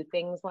do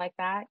things like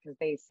that, because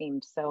they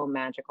seemed so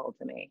magical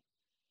to me.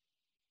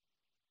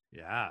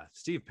 Yeah,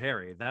 Steve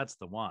Perry, that's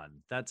the one.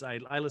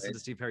 I listen to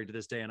Steve Perry to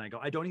this day and I go,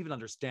 I don't even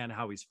understand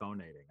how he's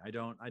phonating. I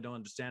don't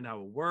understand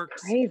how it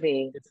works.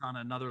 Crazy. It's on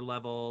another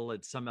level.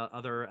 It's some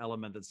other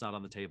element that's not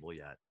on the table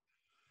yet.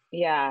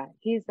 Yeah,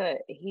 he's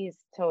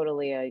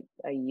totally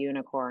a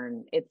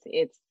unicorn.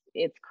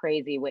 It's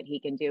crazy what he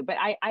can do. But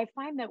I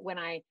find that when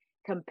I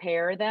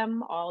compare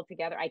them all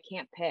together, I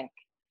can't pick.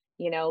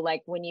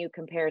 Like when you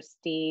compare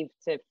Steve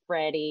to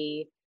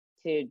Freddie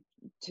to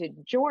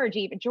George,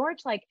 even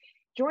George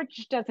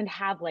doesn't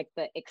have like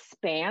the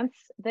expanse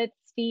that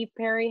Steve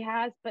Perry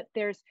has, but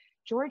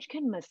George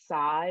can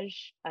massage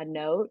a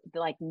note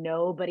like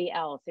nobody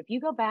else. If you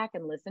go back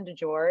and listen to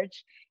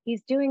George,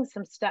 he's doing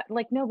some stuff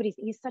like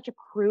he's such a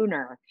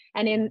crooner.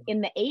 And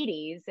in the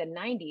 80s and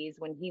 90s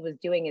when he was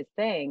doing his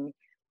thing,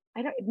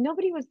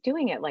 nobody was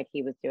doing it like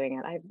he was doing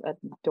it. I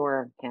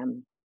adore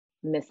him,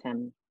 miss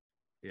him.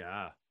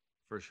 Yeah,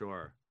 for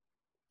sure.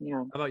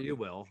 Yeah. How about you,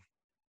 Will?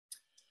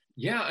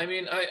 Yeah, I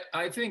mean,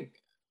 I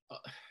think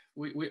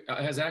we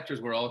as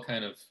actors, we're all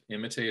kind of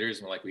imitators,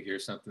 and like we hear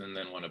something and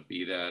then want to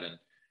be that.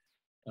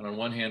 And on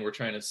one hand, we're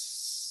trying to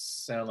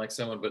sound like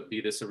someone, but be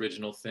this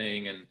original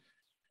thing. And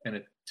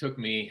it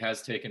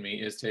is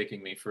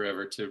taking me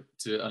forever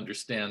to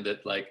understand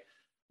that like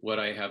what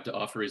I have to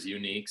offer is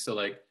unique. So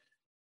like,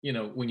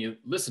 when you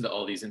listen to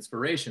all these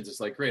inspirations, it's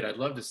like, great, I'd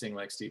love to sing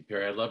like Steve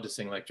Perry. I'd love to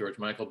sing like George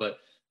Michael, but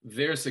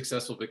they're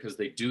successful because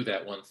they do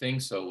that one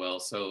thing so well.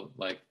 So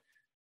like,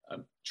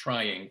 I'm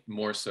trying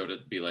more so to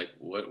be like,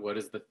 what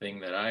is the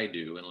thing that I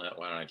do, and why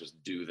don't I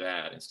just do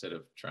that instead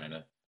of trying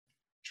to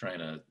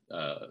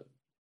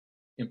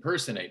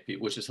impersonate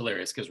people, which is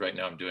hilarious because right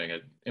now I'm doing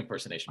an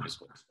impersonation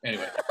discourse.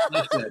 Anyway,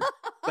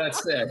 that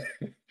said.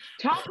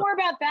 Talk more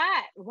about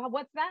that. Well,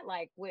 what's that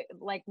like?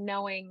 Like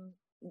knowing,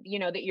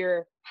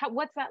 that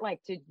what's that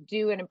like to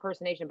do an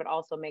impersonation but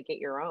also make it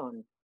your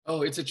own?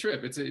 Oh, it's a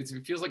trip. It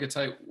feels like a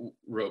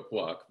tightrope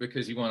walk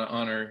because you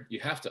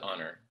have to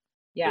honor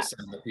the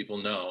sound that people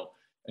know,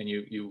 and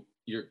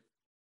you're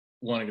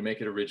wanting to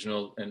make it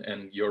original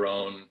and your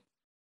own.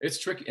 It's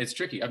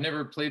tricky. I've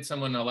never played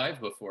someone alive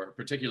before,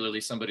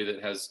 particularly somebody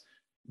that has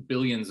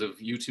billions of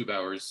YouTube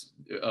hours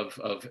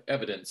of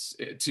evidence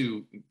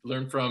to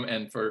learn from,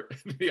 and for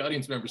the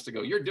audience members to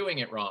go, you're doing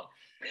it wrong.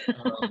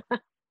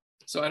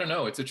 So I don't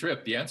know. It's a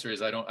trip. The answer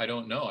is I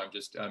don't know.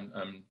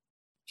 I'm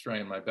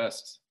trying my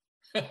best.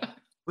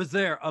 Was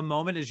there a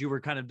moment as you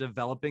were kind of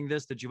developing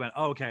this that you went,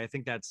 oh, okay, I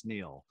think that's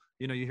Neil?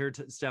 You hear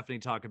Stephanie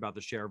talk about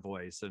the Cher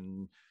voice,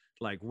 and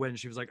like when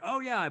she was like, oh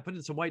yeah, I put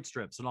in some white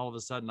strips, and all of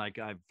a sudden like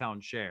I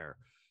found Cher.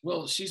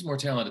 Well, she's more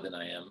talented than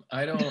I am.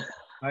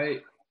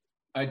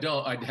 I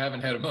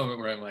haven't had a moment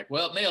where I'm like,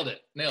 well, nailed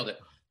it.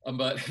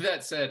 But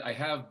that said, I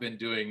have been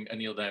doing a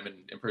Neil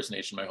Diamond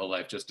impersonation my whole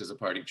life just as a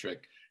party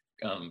trick,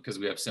 because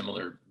we have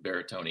similar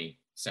baritone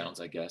sounds,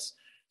 I guess.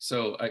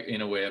 So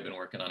in a way, I've been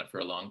working on it for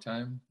a long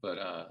time, but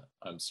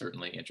I'm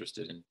certainly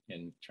interested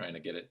in trying to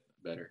get it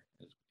better,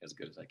 as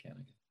good as I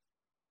can.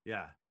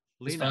 Yeah.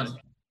 It's Lena, fun.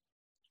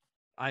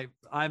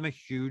 I'm a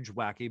huge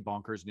wacky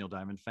bonkers Neil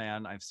Diamond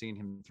fan. I've seen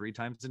him 3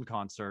 times in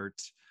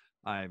concert.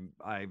 I'm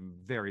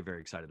very,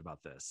 very excited about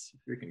this.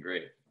 Freaking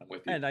great. I'm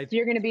with you. And So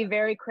you're going to be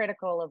very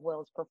critical of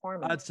Will's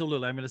performance.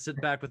 Absolutely. I'm going to sit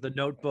back with a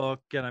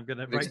notebook and I'm going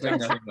to write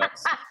Expect down nothing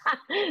less.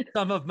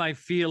 some of my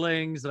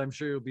feelings that I'm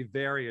sure you'll be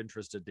very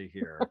interested to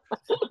hear.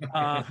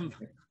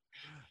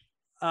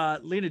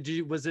 Lena,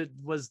 was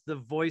the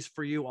voice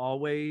for you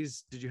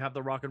always? Did you have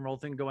the rock and roll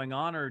thing going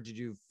on, or did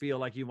you feel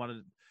like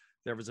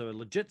there was a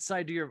legit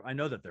side to I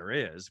know that there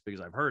is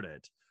because I've heard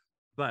it,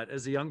 but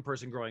as a young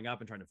person growing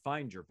up and trying to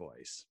find your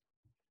voice?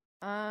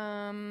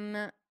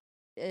 Young,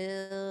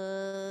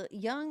 I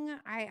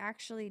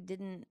actually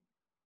didn't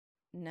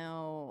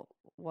know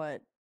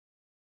what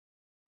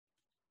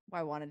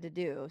I wanted to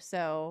do.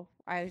 So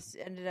I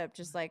ended up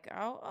just like,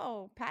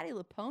 oh, Patti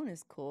LuPone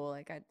is cool.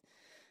 Like I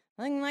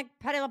think like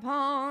Patti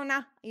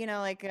LuPone,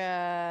 like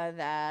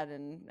that,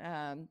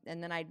 and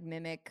then I'd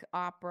mimic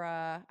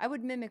opera. I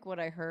would mimic what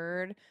I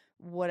heard,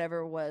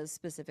 whatever was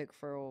specific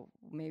for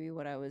maybe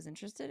what I was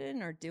interested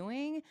in or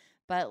doing.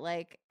 But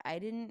like I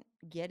didn't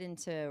get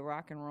into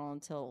rock and roll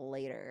until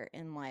later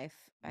in life.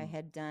 I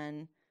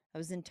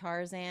was in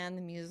Tarzan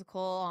the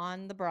musical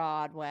on the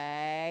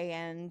Broadway,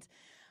 and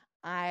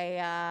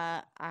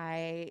I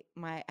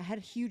had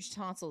huge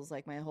tonsils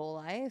like my whole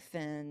life,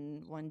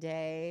 and one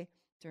day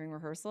during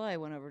rehearsal I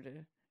went over to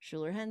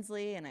Schuler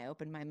Hensley and I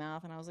opened my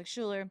mouth and I was like,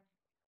 Schuler,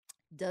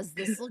 does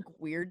this look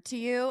weird to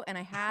you? And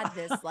I had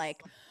this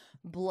like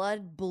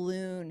blood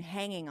balloon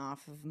hanging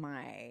off of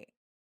my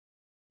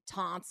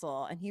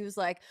tonsil, and he was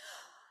like,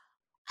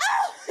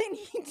 oh! And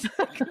he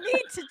took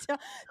me to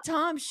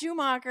Tom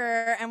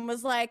Schumacher and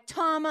was like,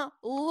 Tom,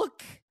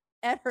 look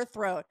at her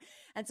throat.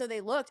 And so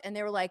they looked and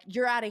they were like,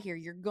 you're out of here.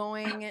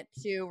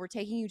 We're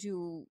taking you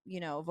to,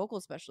 a vocal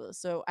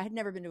specialist. So I had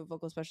never been to a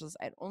vocal specialist.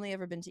 I'd only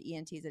ever been to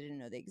ENTs. I didn't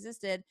know they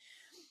existed.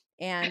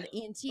 And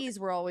ENTs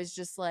were always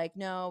just like,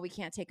 no, we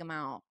can't take them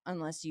out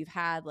unless you've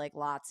had like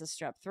lots of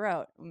strep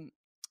throat.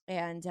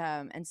 And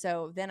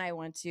so then I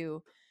went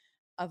to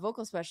a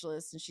vocal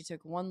specialist and she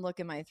took one look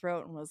at my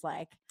throat and was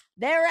like,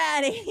 they're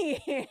out of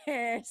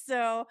here.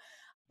 So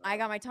I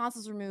got my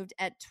tonsils removed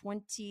at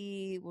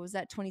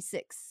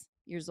 26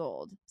 years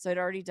old. So I'd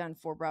already done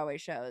 4 Broadway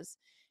shows.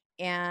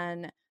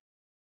 And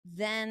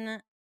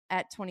then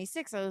at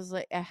 26, I was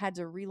like, I had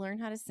to relearn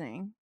how to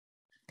sing.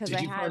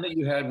 Did you find that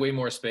you had way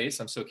more space?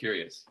 I'm so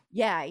curious.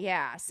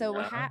 Yeah.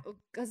 So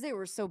because they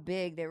were so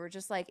big, they were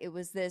just like, it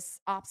was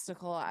this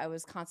obstacle I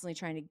was constantly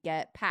trying to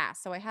get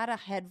past. So I had a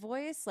head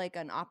voice, like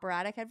an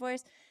operatic head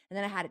voice. And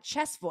then I had a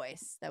chest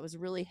voice that was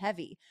really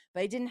heavy,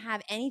 but I didn't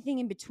have anything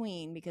in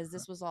between because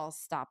this was all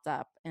stopped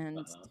up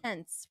and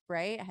tense,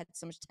 right? I had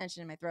so much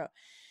tension in my throat.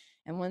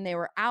 And when they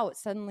were out,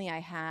 suddenly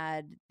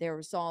there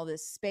was all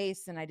this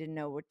space and I didn't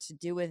know what to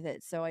do with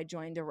it. So I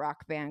joined a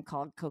rock band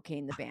called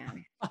Cocaine the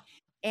Band.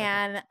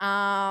 And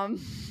I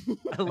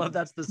love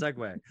that's the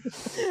segue.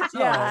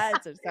 So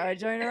I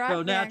joined a rock band.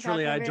 So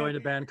naturally I joined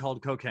a band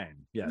called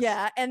Cocaine. Yes.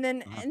 Yeah. And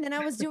then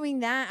I was doing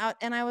that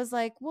and I was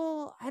like,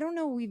 well, I don't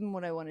know even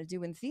what I want to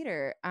do in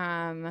theater.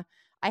 I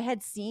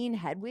had seen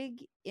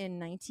Hedwig in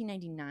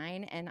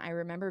 1999 and I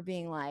remember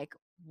being like,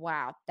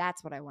 wow,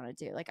 that's what I want to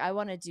do. Like I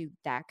want to do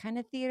that kind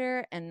of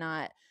theater and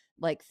not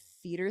like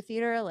theater,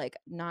 like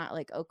not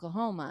like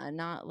Oklahoma,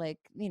 not like,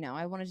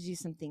 I wanted to do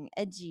something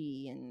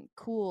edgy and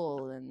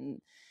cool, and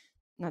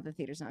not that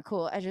theater's not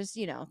cool. I just,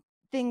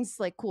 things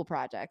like cool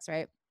projects,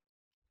 right?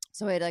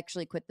 So I'd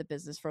actually quit the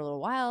business for a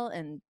little while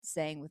and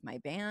sang with my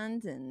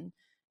band and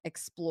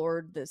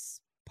explored this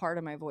part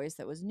of my voice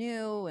that was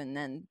new. And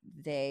then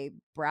they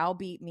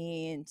browbeat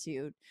me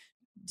into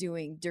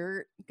doing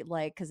dirt,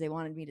 like, because they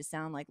wanted me to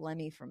sound like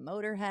Lemmy from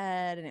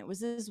Motorhead. And it was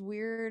this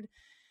weird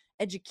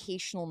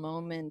educational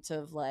moment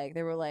of like,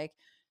 they were like,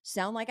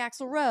 sound like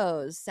Axl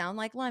Rose, sound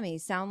like Lemmy,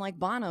 sound like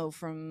Bono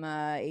from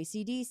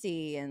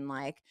AC/DC. And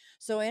like,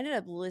 so I ended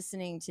up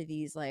listening to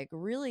these like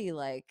really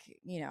like,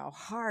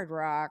 hard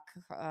rock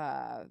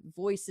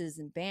voices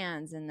and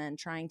bands, and then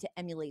trying to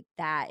emulate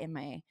that in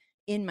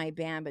my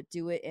band, but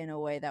do it in a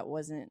way that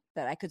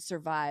I could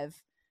survive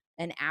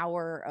an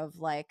hour of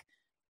like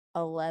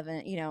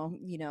 11,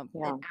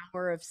 an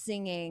hour of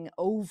singing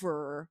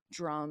over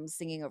drums,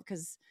 singing over,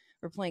 because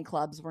we're playing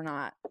clubs. We're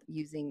not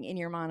using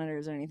in-ear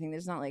monitors or anything.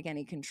 There's not like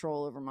any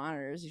control over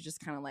monitors. You're just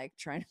kind of like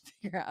trying to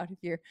figure out if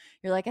you're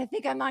like, I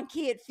think I'm on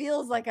key. It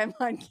feels like I'm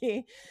on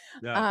key.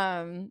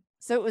 Yeah.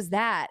 So it was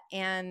that.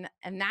 And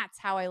that's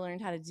how I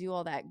learned how to do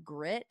all that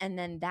grit. And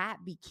then that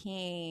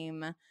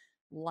became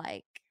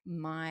like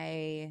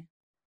my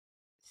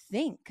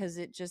think, because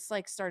it just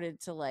like started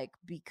to like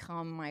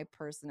become my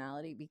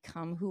personality,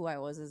 become who I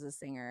was as a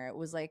singer. It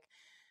was like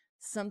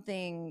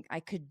something I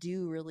could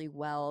do really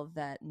well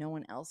that no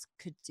one else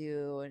could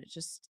do. And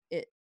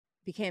it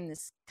became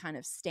this kind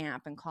of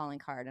stamp and calling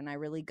card. And I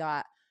really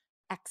got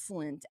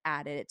excellent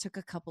at it. It took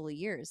a couple of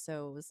years.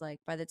 So it was like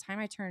by the time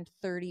I turned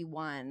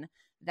 31,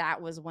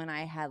 that was when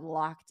I had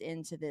locked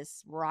into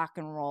this rock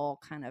and roll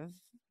kind of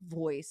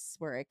voice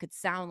where I could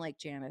sound like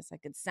Janice, I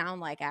could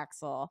sound like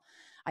Axl,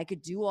 I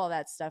could do all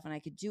that stuff, and I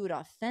could do it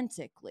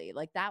authentically.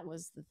 Like that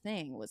was the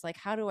thing, was like,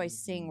 how do I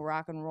sing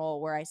rock and roll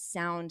where I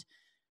sound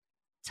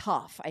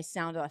tough, I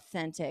sound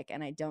authentic,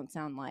 and I don't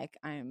sound like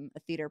I'm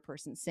a theater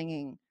person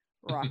singing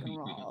rock and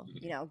roll,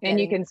 and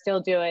you can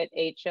still do it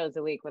 8 shows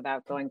a week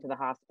without going to the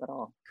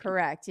hospital.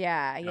 Correct.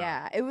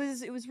 Yeah. It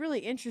was really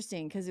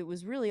interesting because it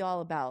was really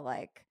all about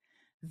like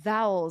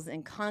vowels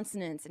and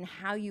consonants and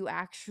how you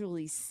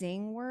actually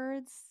sing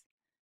words,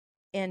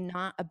 and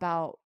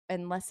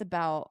less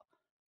about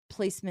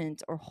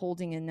placement or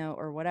holding a note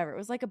or whatever. It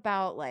was like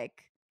about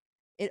like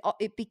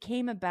it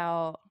became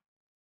about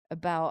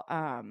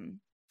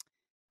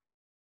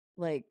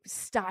like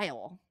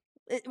style.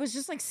 It was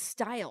just like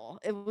style.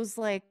 It was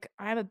like,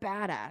 I'm a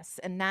badass,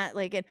 and that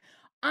like it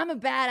I'm a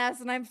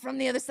badass and I'm from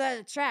the other side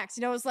of the tracks.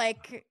 It was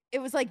like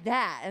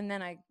that. And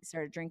then I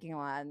started drinking a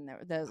lot, and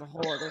there was a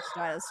whole other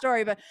side of the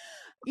story. But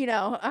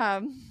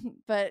I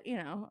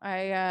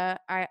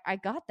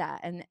got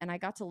that, and I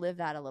got to live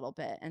that a little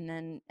bit, and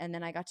then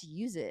I got to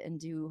use it and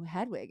do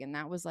Hedwig, and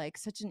that was like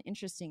such an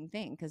interesting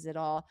thing, because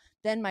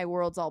then my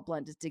worlds all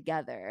blended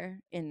together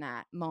in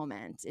that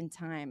moment in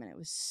time, and it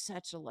was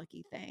such a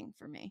lucky thing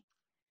for me.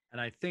 And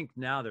I think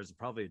now there's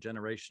probably a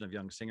generation of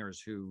young singers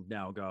who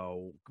now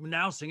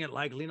sing it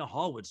like Lena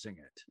Hall would sing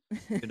it.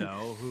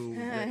 Who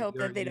I hope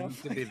that they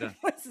don't be the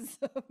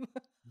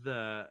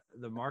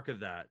mark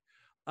of that.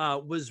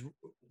 Was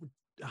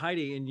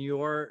Heidi, in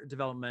your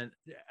development,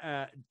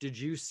 did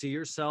you see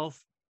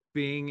yourself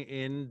being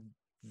in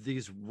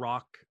these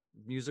rock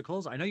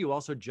musicals? I know you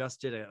also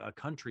just did a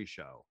country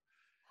show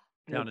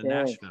down in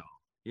Nashville.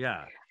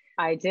 Yeah,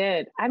 I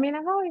did. I mean,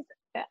 I've always,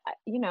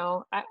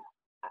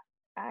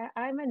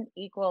 I'm an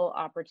equal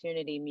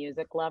opportunity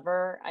music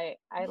lover. I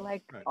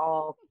like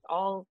all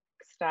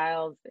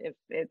styles if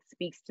it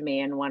speaks to me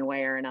in one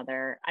way or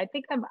another. I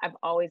think I've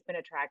always been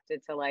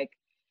attracted to like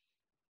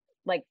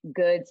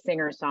good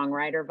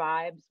singer-songwriter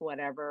vibes,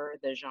 whatever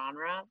the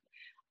genre.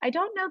 I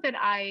don't know that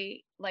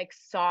I like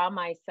saw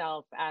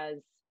myself as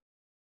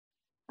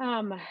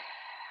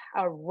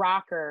a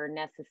rocker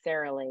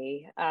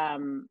necessarily.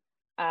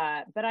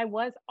 But I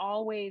was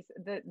always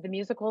the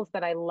musicals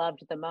that I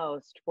loved the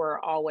most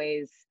were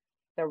always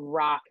the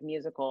rock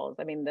musicals.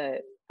 I mean,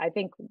 I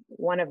think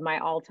one of my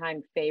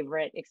all-time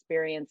favorite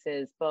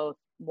experiences, both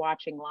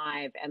watching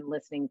live and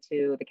listening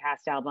to the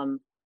cast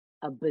album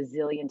a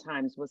bazillion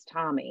times, was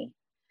Tommy.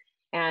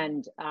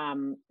 And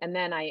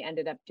then I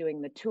ended up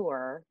doing the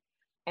tour,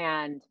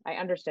 and I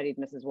understudied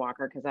Mrs.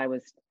 Walker because I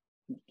was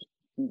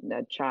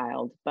a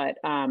child, but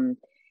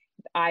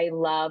I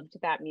loved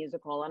that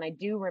musical. And I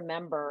do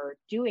remember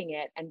doing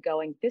it and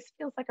going, this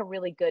feels like a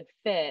really good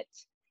fit,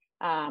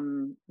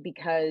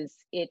 because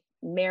it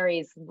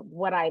marries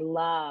what I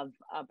love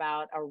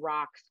about a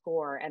rock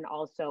score and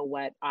also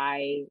what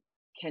I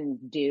can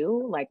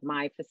do, like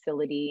my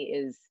facility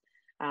is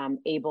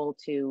able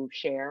to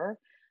share.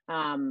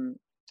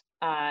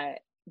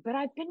 But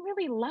I've been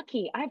really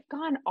lucky. I've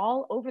gone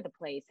all over the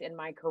place in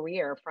my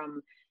career,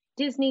 from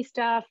Disney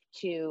stuff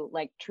to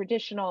like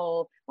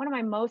traditional. One of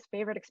my most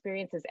favorite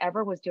experiences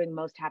ever was doing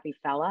Most Happy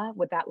Fella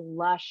with that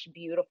lush,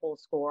 beautiful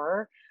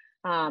score.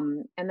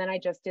 And then I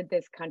just did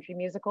this country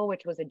musical,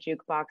 which was a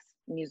jukebox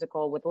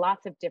musical with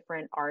lots of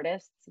different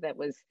artists that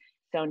was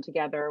sewn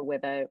together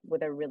with a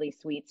really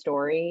sweet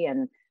story.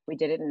 And we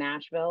did it in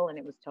Nashville, and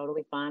it was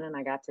totally fun. And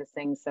I got to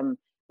sing some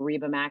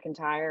Reba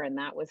McEntire, and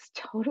that was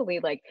totally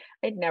like,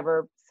 I'd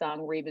never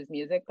sung Reba's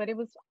music, but it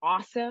was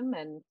awesome.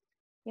 And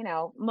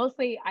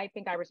mostly I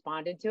think I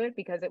responded to it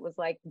because it was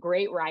like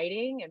great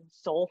writing and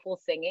soulful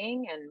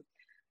singing.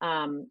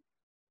 And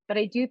but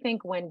I do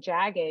think when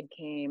Jagged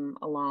came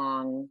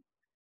along,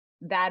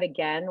 that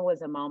again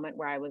was a moment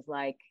where I was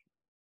like,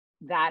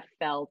 that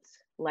felt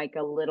like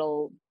a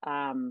little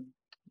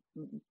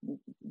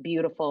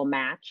beautiful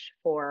match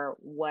for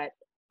what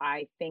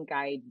I think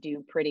I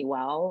do pretty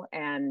well,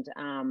 and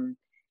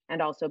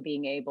also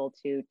being able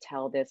to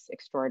tell this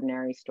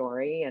extraordinary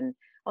story. And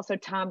also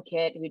Tom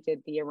Kitt, who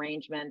did the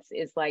arrangements,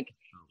 is like,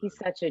 he's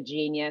such a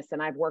genius.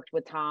 And I've worked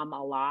with Tom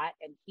a lot,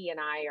 and he and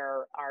I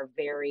are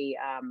very,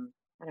 I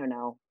don't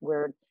know,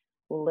 we're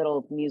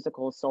little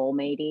musical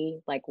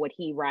soulmatey, like what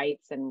he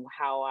writes and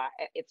how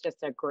it's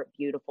just a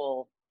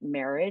beautiful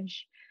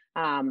marriage.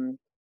 And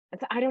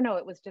so I don't know,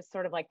 it was just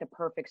sort of like the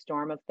perfect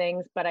storm of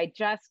things. But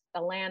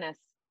Alanis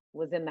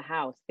was in the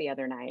house the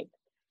other night,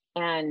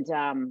 and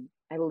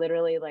I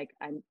literally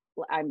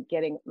I'm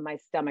getting, my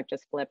stomach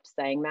just flipped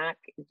saying that,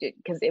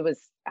 because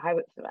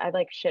I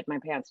like shit my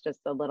pants just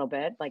a little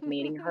bit, like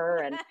meeting her,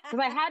 and because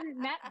I hadn't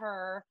met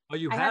her. Oh,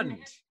 you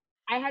hadn't?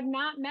 I had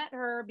not met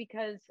her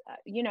because,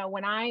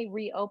 when I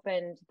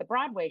reopened the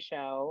Broadway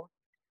show,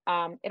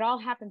 it all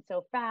happened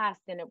so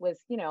fast, and it was,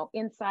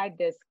 inside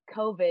this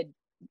COVID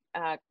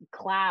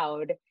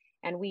cloud,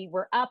 and we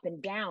were up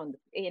and down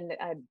in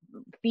a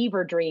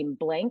fever dream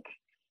blink.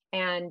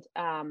 And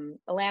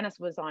Alanis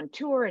was on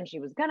tour, and she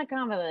was gonna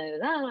come.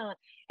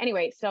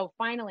 Anyway, so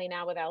finally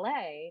now with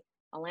LA,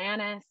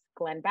 Alanis,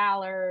 Glenn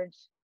Ballard,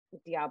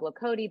 Diablo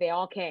Cody, they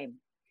all came,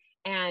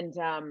 and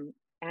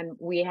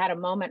we had a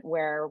moment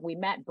where we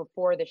met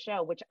before the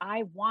show, which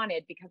I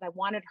wanted, because I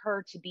wanted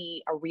her to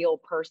be a real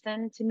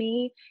person to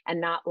me and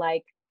not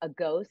like a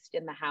ghost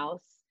in the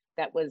house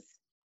that was,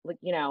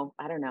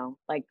 I don't know,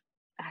 like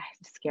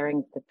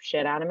scaring the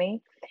shit out of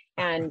me.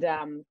 And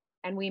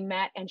we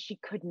met, and she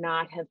could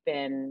not have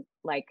been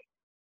like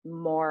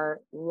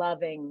more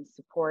loving,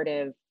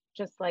 supportive,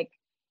 just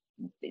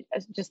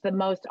the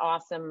most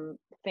awesome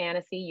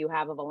fantasy you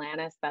have of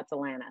Alanis. That's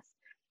Alanis.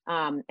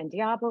 And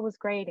Diablo was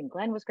great, and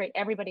Glenn was great.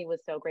 Everybody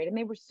was so great, and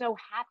they were so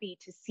happy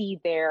to see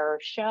their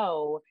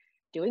show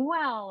doing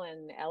well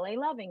and LA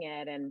loving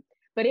it.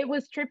 But it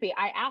was trippy.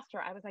 I asked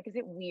her, I was like, is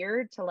it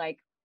weird to like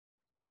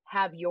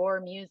have your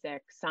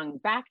music sung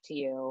back to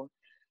you?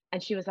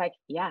 And she was like,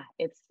 yeah,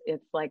 it's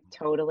like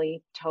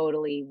totally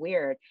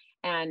weird.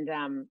 And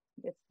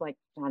it's like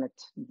on a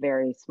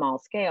very small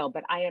scale,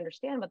 but I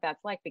understand what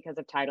that's like because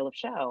of title of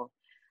show.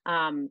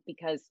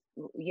 Because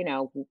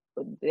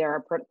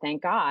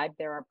thank God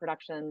there are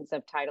productions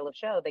of title of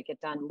show that get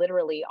done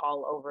literally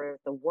all over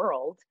the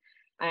world.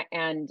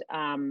 And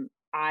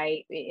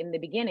in the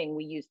beginning,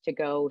 we used to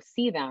go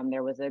see them.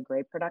 There was a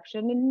great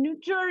production in New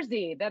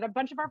Jersey that a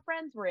bunch of our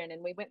friends were in,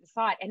 and we went and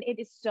saw it. And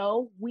it is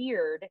so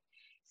weird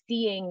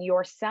seeing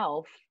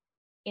yourself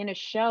in a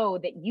show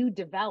that you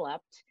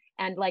developed,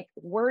 and like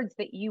words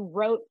that you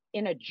wrote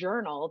in a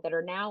journal that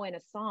are now in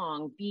a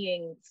song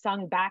being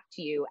sung back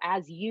to you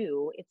as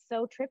you. It's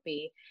so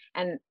trippy.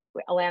 And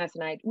Alanis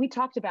and we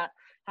talked about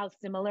how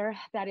similar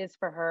that is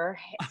for her,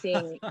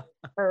 seeing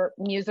her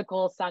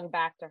musical sung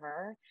back to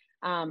her.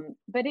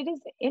 But it is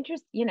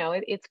interesting,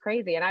 it's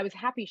crazy. And I was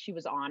happy she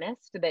was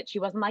honest, that she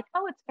wasn't like,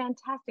 oh, it's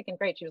fantastic and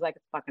great. She was like,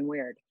 it's fucking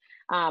weird.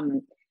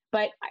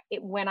 But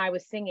when I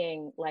was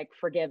singing like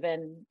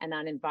Forgiven and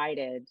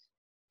Uninvited,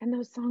 and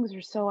those songs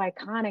are so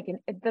iconic,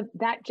 and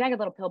that Jagged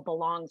Little Pill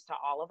belongs to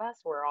all of us.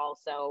 We're all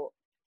so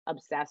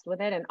obsessed with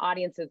it. And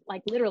audiences,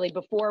 like literally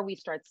before we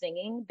start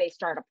singing, they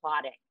start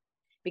applauding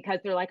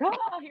because they're like,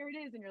 oh, here it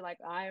is. And you're like,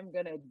 I am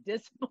going to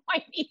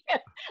disappoint you.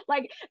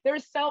 Like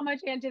there's so much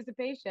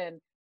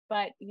anticipation.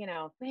 But,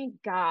 thank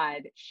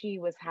God she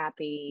was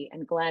happy,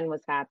 and Glenn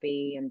was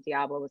happy, and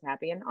Diablo was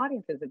happy, and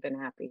audiences have been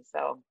happy.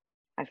 So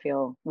I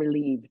feel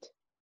relieved.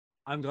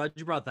 I'm glad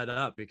you brought that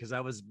up, because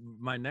that was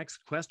my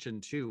next question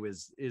too,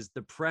 is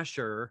the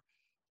pressure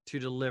to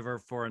deliver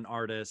for an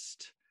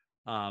artist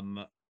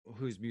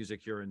whose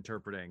music you're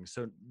interpreting.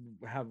 So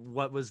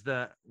what was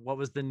the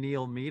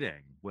Neil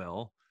meeting,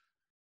 Will?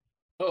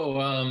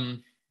 Oh,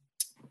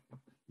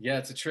 yeah,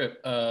 it's a trip.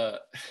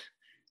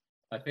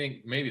 I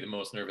think maybe the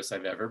most nervous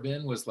I've ever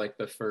been was like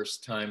the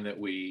first time that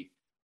we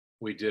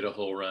did a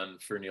whole run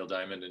for Neil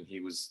Diamond, and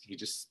he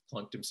just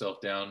plunked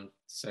himself down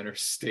center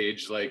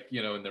stage, like,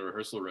 in the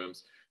rehearsal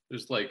rooms.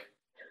 There's like,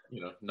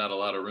 not a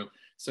lot of room.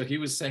 So he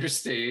was center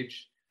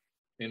stage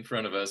in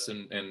front of us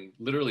and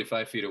literally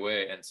 5 feet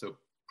away. And so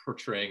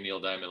portraying Neil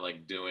Diamond,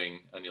 like doing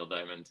a Neil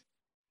Diamond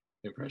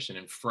impression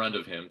in front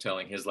of him,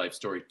 telling his life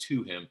story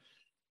to him,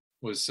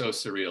 was so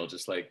surreal,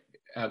 just like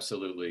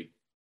absolutely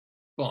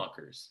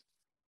bonkers.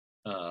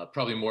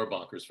 Probably more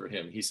bonkers for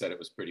him. He said it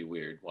was pretty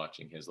weird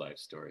watching his life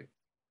story.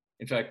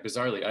 In fact,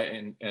 bizarrely,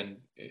 and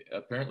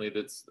apparently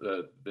that's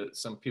that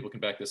some people can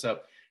back this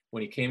up.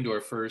 When he came to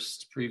our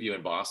first preview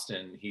in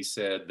Boston, he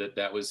said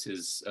that was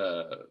his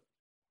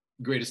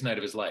greatest night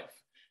of his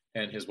life.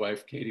 And his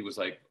wife, Katie, was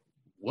like,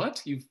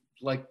 what? You've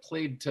like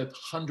played to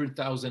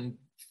 100,000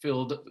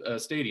 filled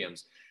stadiums.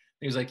 And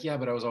he was like, yeah,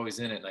 but I was always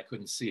in it and I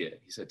couldn't see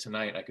it. He said,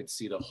 tonight I could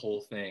see the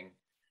whole thing.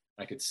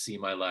 I could see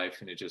my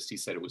life. And he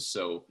said it was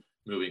so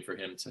moving for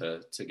him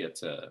to get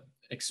to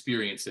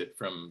experience it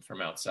from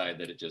outside,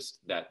 that it just,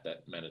 that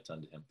meant a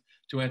ton to him.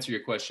 To answer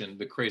your question,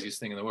 the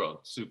craziest thing in the world,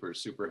 super,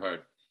 super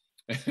hard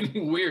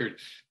and weird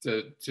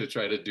to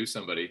try to do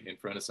somebody in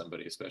front of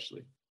somebody,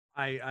 especially.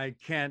 I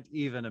can't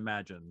even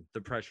imagine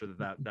the pressure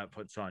that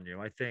puts on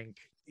you. I think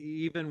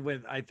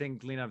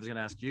Lena, I was going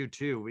to ask you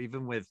too,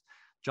 even with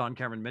John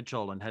Cameron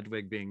Mitchell and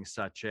Hedwig being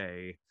such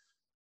a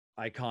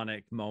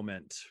iconic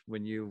moment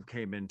when you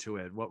came into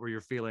it, what were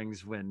your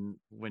feelings when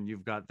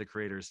you've got the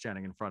creators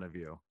standing in front of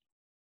you?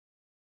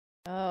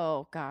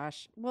 Oh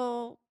gosh.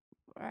 Well,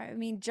 I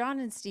mean, John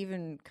and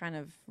Steven kind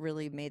of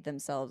really made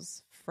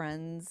themselves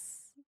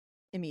friends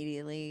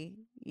immediately.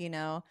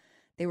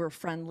 They were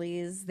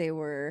friendlies. They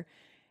were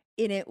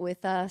in it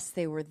with us.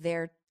 They were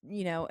there,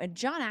 and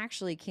John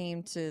actually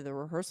came to the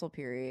rehearsal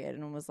period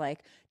and was like,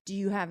 do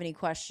you have any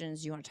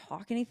questions? Do you want to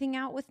talk anything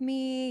out with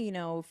me?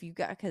 If you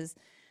got,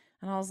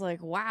 and I was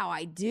like, wow,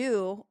 I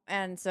do.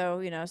 And so,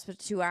 I spent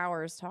 2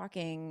 hours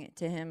talking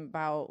to him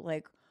about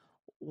like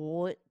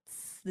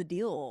what's the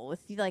deal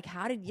with you? Like,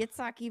 how did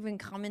Yitzhak even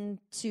come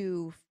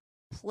into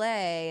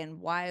play, and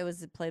why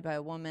was it played by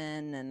a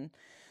woman, and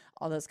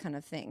all those kind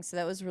of things. So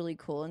that was really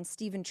cool. And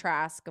Stephen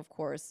Trask, of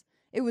course,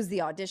 it was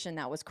the audition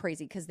that was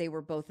crazy because they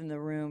were both in the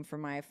room for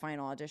my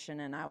final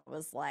audition, and I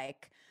was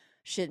like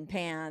shitting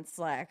pants.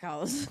 Like, I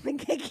was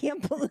like, I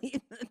can't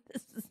believe that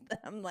this is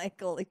them.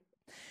 Like, holy,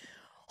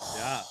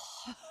 Yeah.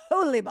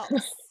 holy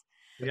balls.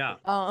 Yeah.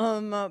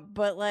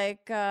 But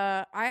like,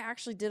 I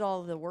actually did all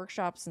of the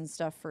workshops and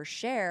stuff for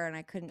Cher, and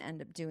I couldn't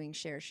end up doing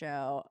Cher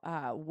show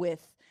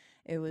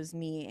it was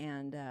me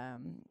and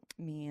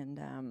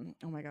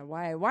oh my God,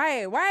 why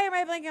am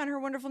I blanking on her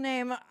wonderful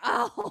name?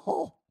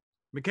 Oh,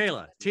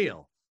 Michaela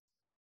Teal.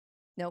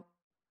 nope,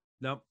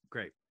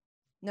 Great.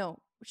 no,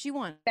 she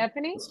won.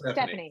 Stephanie.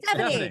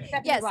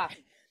 Yes. Lost.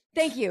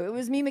 Thank you. It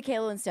was me,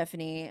 Michaela, and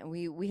Stephanie.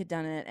 We had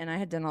done it, and I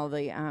had done all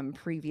the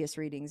previous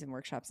readings and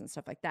workshops and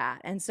stuff like that.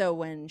 And so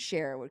when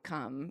Cher would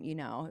come,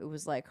 it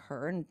was like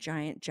her in a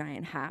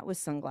giant hat with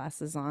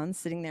sunglasses on,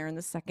 sitting there in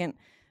the second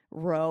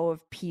row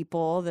of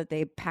people that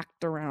they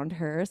packed around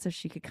her so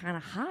she could kind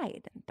of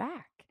hide in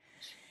back.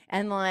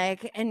 And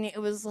it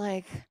was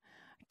like,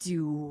 are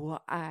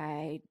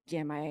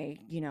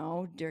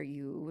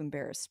you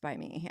embarrassed by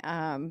me?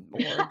 Or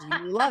do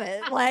you love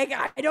it? Like,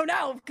 I don't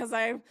know, because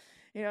I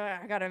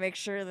got to make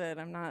sure that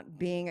I'm not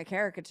being a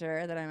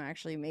caricature, that I'm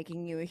actually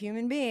making you a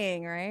human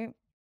being, right?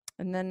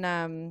 And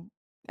then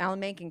Alan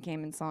Menken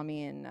came and saw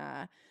me in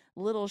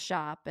Little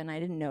Shop, and I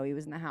didn't know he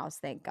was in the house.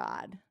 Thank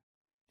God.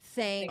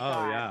 Thank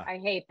God. Yeah. I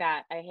hate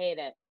that. I hate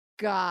it.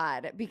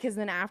 God, because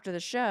then after the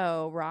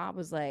show, Rob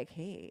was like,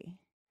 "Hey,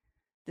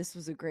 this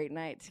was a great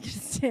night to get a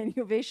standing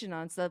ovation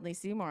on Suddenly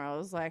Seymour." I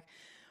was like,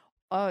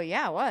 "Oh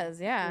yeah, it was,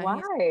 yeah." Why?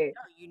 Like, "Oh,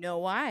 you know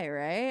why,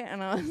 right?"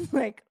 And I was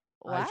like,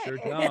 "Why?" I sure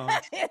don't.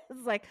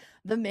 It's like,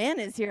 the man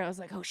is here. I was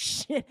like, "Oh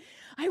shit,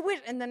 I wish."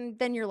 And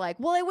then you're like,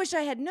 "Well, I wish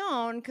I had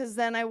known, because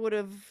then I would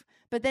have."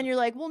 But then you're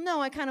like, "Well, no,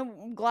 I kind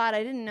of glad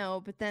I didn't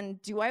know." But then,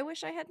 do I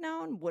wish I had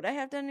known? Would I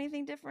have done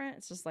anything different?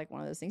 It's just like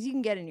one of those things you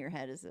can get in your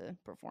head as a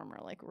performer,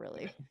 like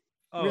really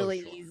Sure.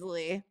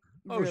 easily.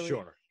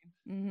 Sure.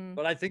 Mm-hmm.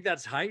 But I think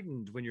that's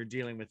heightened when you're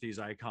dealing with these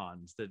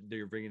icons that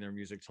you're bringing their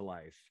music to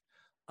life.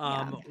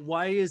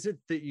 Why is it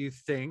that you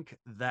think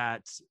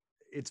that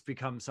it's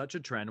become such a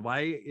trend?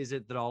 Why is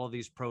it that all of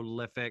these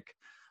prolific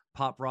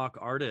pop rock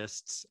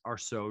artists are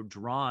so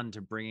drawn to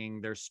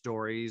bringing their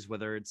stories,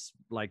 whether it's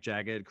like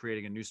Jagged,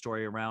 creating a new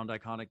story around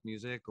iconic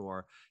music,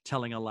 or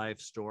telling a life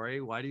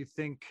story? Why do you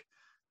think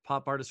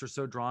pop artists are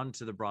so drawn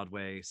to the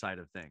Broadway side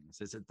of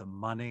things? Is it the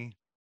money?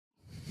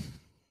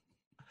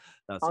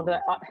 That's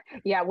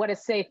what a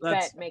safe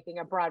bet making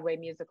a Broadway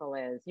musical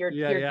is. You're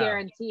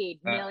guaranteed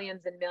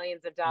millions and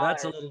millions of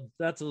dollars.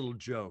 That's a little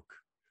joke.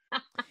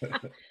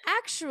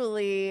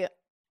 Actually,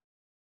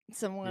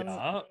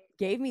 someone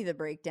gave me the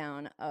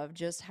breakdown of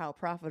just how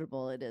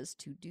profitable it is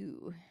to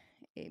do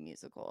a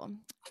musical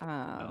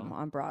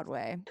on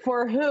Broadway.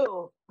 For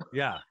who?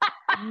 Yeah.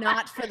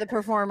 Not for the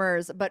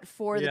performers, but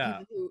for the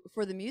people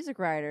for the music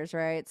writers,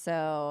 right?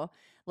 So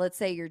let's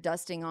say you're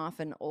dusting off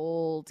an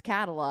old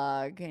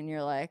catalog and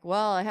you're like,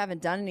 well, I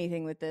haven't done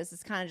anything with this.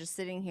 It's kind of just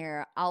sitting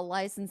here. I'll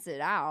license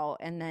it out,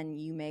 and then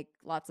you make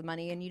lots of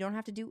money and you don't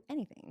have to do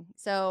anything.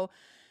 So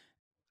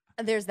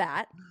there's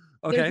that.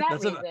 Okay.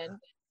 Reason.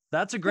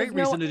 That's a great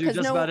reason to do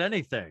just about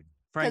anything.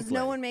 Frankly. Because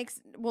no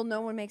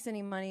one makes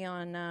any money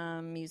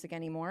on music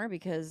anymore,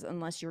 because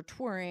unless you're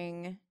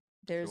touring,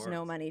 there's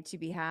no money to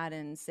be had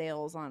in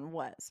sales on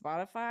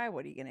Spotify.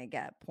 What are you going to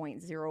get?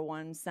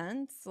 0.01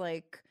 cents?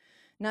 Like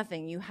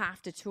nothing. You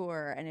have to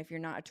tour. And if you're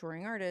not a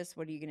touring artist,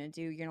 what are you going to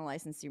do? You're going to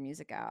license your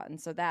music out.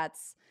 And so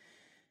that's,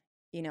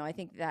 I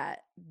think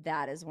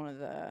that is one of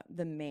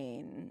the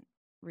main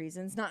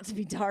reasons, not to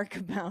be dark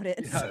about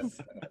it.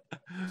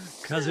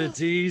 Because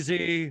it's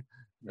easy.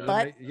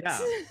 But yeah.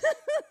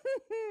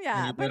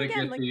 Yeah.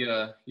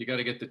 You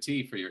gotta get the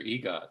tea for your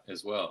EGOT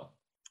as well.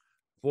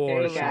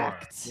 For sure.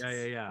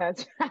 Yeah.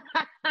 That's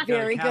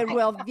very good.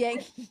 Well,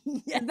 yes.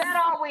 Is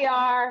that all we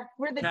are?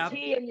 We're the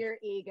tea in your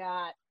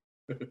EGOT.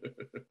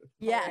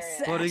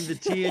 Yes. Putting the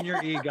tea in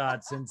your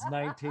EGOT since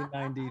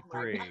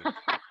 1993.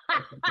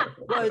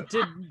 But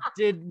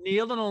did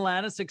Neil and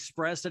Alanis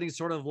express any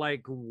sort of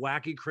like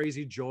wacky,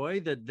 crazy joy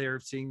that they're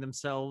seeing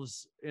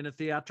themselves in a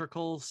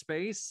theatrical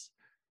space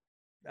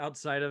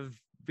outside of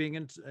being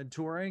in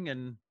touring?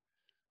 And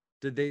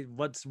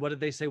what did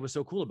they say was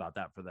so cool about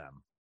that for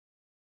them?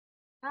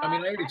 I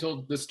mean, I already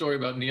told the story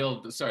about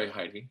Neil. Sorry,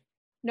 Heidi.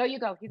 No, you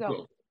go.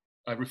 Cool.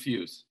 I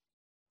refuse.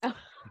 Okay,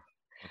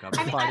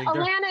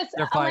 Alanis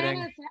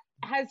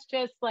has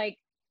just like,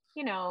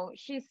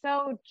 she's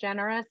so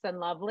generous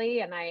and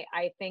lovely. And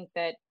I think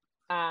that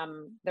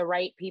the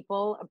right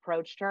people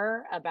approached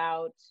her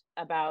about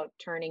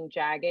turning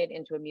Jagged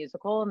into a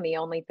musical. And the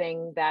only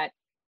thing that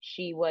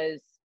she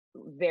was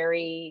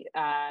very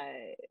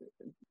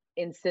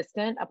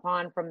insistent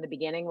upon from the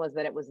beginning was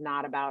that it was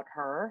not about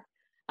her.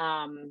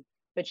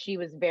 But she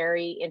was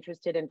very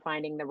interested in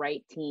finding the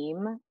right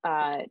team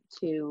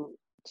to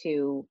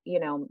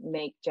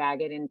make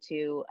Jagged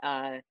into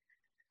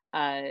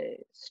a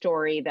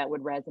story that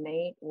would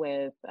resonate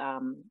with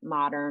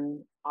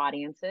modern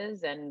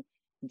audiences. And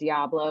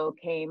Diablo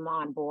came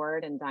on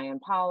board, and Diane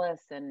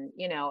Paulus, and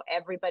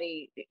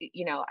everybody.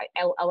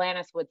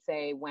 Alanis would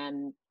say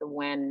when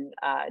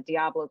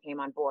Diablo came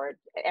on board,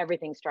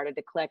 everything started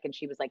to click, and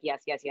she was like,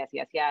 yes, yes, yes,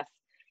 yes, yes.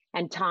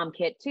 And Tom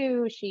Kitt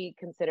too. She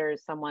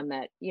considers someone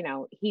that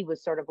he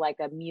was sort of like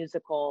a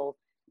musical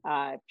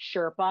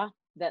Sherpa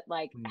that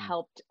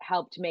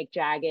helped make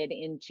Jagged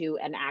into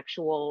an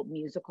actual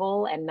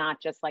musical, and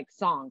not just like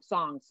song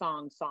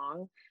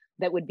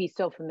that would be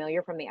so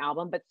familiar from the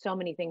album. But so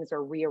many things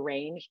are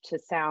rearranged to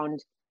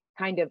sound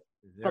kind of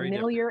Very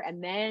familiar, different.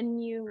 and then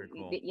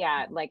Cool.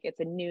 like it's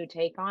a new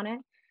take on it.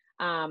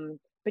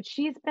 But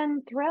she's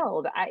been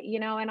thrilled,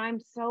 and I'm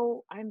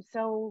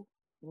so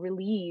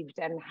relieved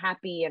and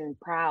happy and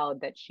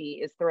proud that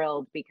she is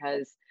thrilled,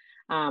 because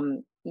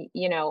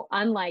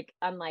unlike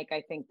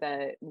I think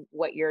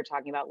what you're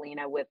talking about,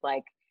 Lena, with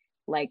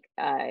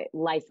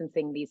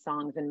licensing these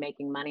songs and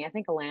making money, I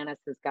think Alanis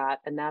has got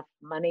enough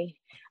money.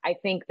 I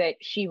think that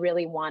she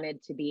really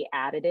wanted to be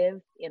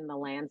additive in the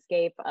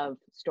landscape of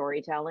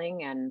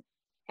storytelling, and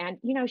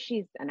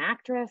she's an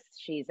actress,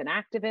 she's an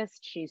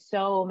activist, she's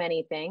so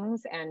many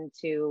things, and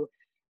to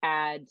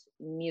add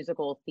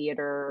musical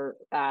theater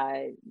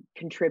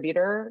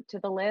contributor to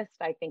the list,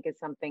 I think is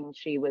something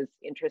she was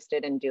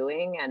interested in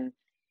doing,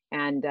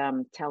 and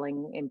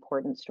telling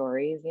important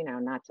stories,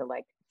 not to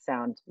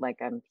sound like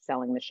I'm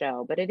selling the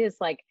show, but it is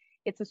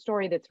it's a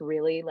story that's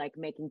really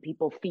making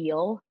people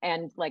feel,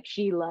 and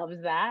she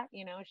loves that.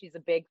 She's a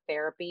big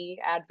therapy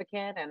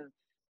advocate,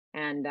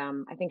 and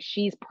I think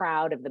she's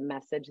proud of the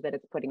message that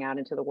it's putting out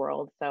into the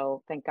world.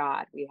 So thank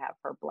God we have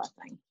her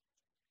blessing.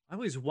 I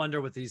always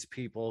wonder with these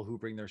people who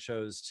bring their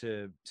shows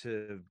to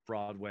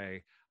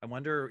Broadway, I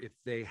wonder if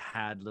they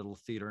had little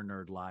theater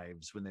nerd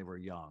lives when they were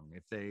young,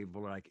 if they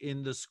were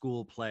in the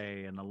school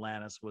play and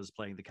Alanis was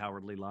playing the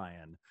Cowardly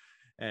Lion.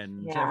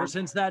 And ever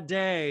since that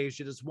day,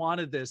 she just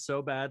wanted this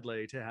so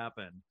badly to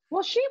happen.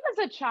 Well, she was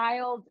a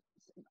child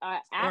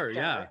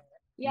actor.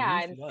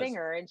 Yeah, and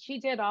singer, and she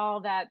did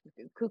all that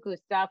cuckoo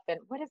stuff. And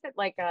what is it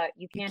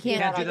you can't do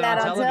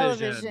that on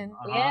television.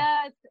 Uh-huh.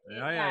 Yes.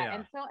 Yeah.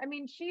 And so, I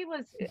mean,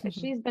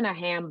 she's been a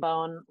ham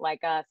bone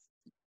like us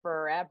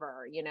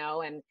forever,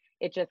 and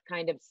it just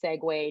kind of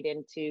segued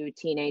into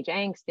teenage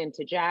angst,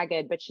 into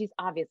Jagged. But she's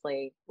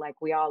obviously, like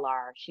we all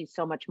are, she's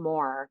so much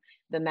more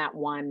than that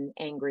one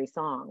angry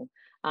song.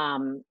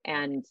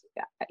 And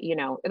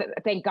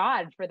thank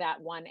God for that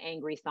one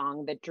angry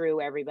song that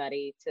drew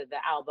everybody to the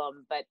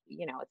album. But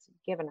it's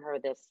given her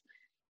this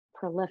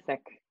prolific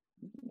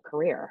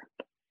career.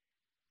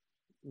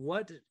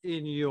 What,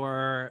 in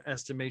your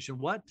estimation,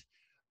 what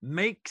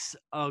makes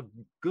a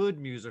good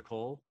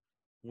musical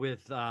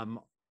with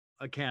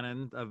a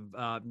canon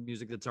of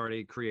music that's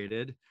already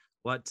created?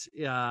 What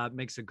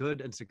makes a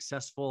good and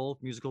successful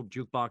musical,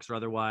 jukebox or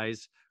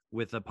otherwise,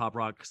 with a pop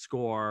rock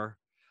score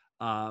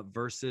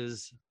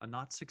versus a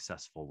not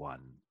successful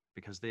one,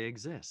 because they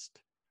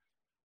exist?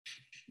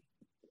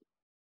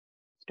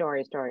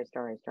 Story.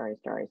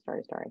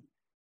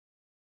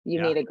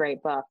 You need a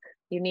great book.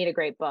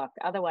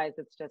 Otherwise,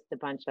 it's just a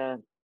bunch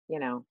of,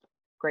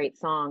 great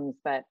songs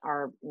that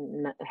are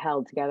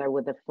held together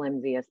with the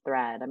flimsiest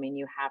thread. I mean,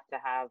 you have to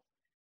have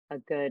a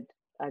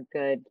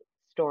good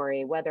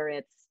story, whether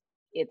it's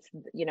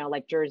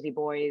like Jersey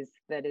Boys,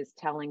 that is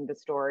telling the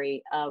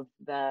story of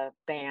the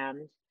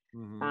band,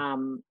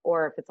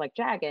 or if it's like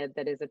Jagged,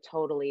 that is a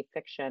total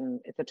fiction.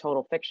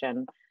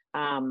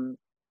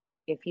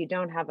 If you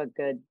don't have a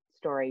good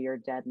story, you're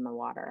dead in the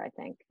water, I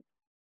think.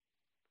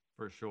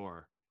 For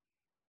sure.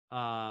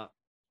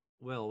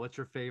 Will, what's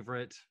your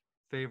favorite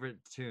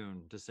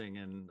tune to sing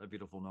in A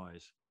Beautiful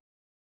Noise?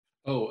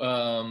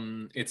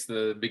 It's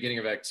the beginning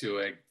of Act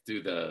 2. I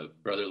do the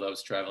Brother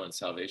Loves Travel and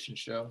Salvation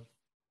show.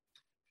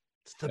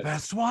 It's the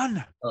best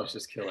one. Oh, it's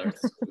just killer.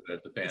 It's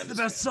the band. It's the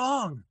best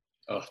song.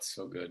 Oh, it's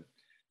so good.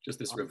 Just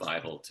this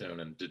revival tune,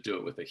 and to do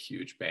it with a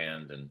huge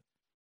band and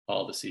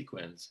all the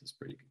sequence is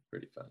pretty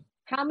fun.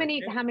 How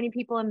many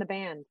people in the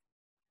band?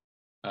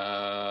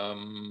 I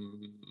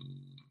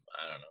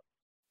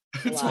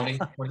don't know.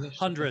 20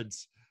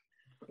 hundreds.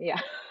 Yeah.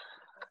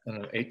 I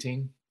don't know,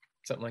 18,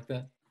 something like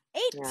that.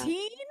 18?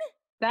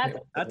 That's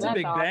a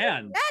big awesome.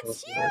 band.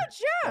 That's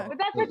huge, yeah. But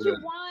that's what you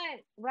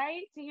want,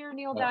 right? To hear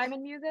Neil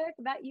Diamond music,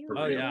 that you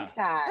need that.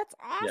 That's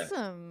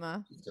awesome. Yeah.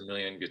 Just a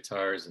million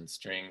guitars and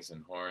strings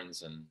and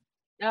horns and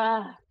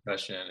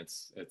percussion.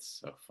 It's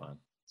so fun.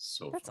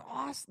 That's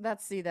awesome.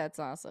 That's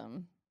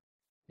awesome.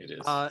 It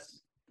is.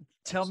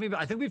 Tell me,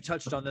 I think we've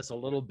touched on this a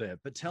little bit,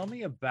 but tell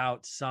me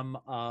about some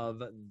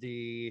of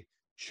the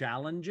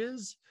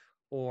challenges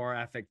or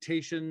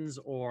affectations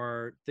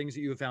or things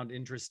that you have found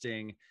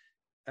interesting,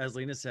 as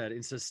Lena said,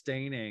 in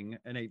sustaining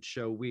an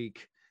 8-show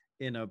week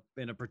in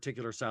a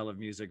particular style of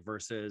music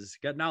versus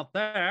getting out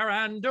there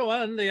and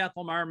doing the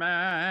Ethel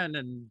Merman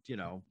and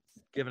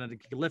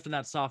lifting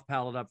that soft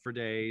palate up for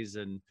days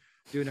and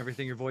doing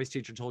everything your voice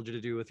teacher told you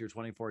to do with your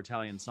 24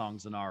 Italian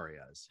songs and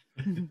arias.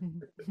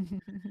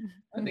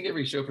 I think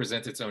every show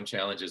presents its own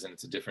challenges and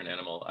it's a different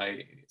animal.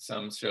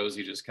 Some shows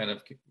you just kind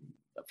of,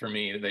 for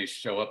me, they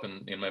show up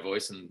in my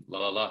voice and la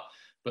la la.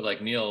 But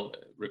like Neil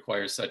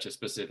requires such a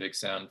specific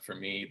sound for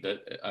me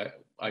that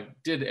I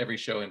did every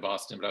show in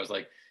Boston, but I was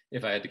like,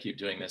 if I had to keep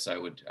doing this, I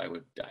would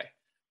die.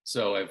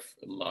 So I've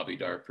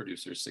lobbied our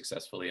producers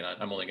successfully, and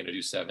I'm only going to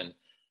do 7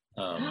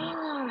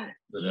 for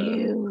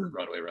the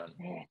Broadway run.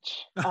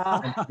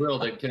 I'm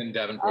thrilled that Ken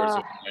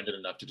Davenport's minded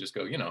enough to just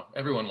go,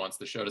 everyone wants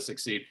the show to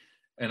succeed.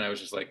 And I was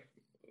just like,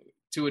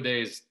 2 a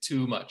day is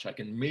too much. I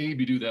can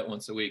maybe do that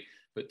once a week,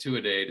 but 2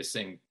 a day to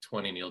sing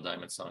 20 Neil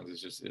Diamond songs is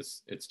just,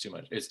 it's too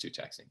much. It's too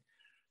taxing.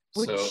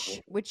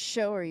 Which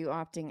show are you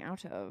opting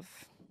out of?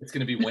 It's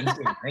going to be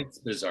Wednesday nights,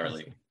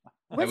 bizarrely.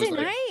 Wednesday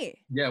night?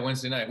 Yeah,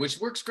 Wednesday night,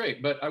 which works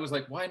great. But I was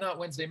like, why not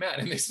Wednesday Matt?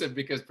 And they said,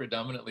 because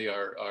predominantly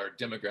our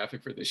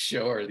demographic for this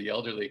show are the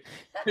elderly.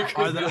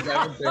 Because the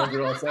Diamond fans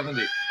are all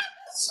 70.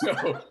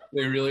 So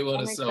they really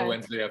want to sell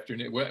Wednesday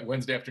afternoon.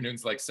 Wednesday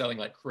afternoons like selling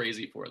like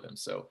crazy for them.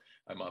 So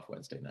I'm off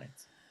Wednesday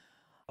nights.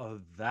 Oh,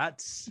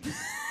 that's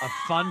a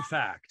fun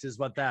fact is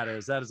what that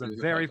is. That is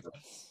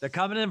they're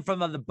coming in from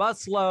the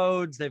bus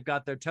loads. They've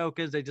got their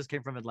tokens. They just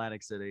came from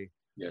Atlantic City.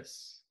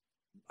 Yes.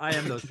 I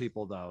am those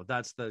people though.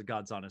 That's the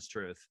God's honest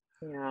truth.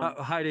 Yeah.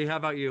 Heidi, how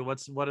about you?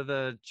 What are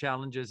the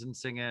challenges in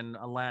singing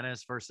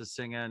Alanis versus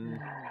singing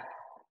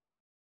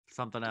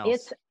something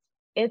else?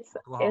 It's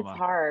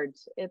hard.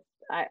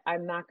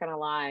 I'm not gonna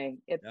lie.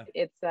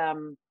 It's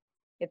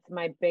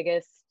my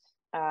biggest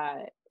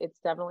it's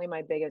definitely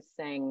my biggest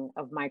thing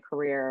of my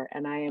career,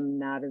 and I am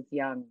not as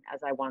young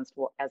as I once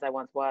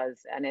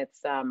was, and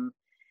it's I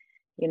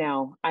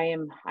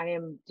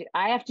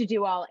have to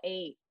do all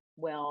 8,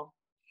 Will,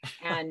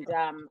 and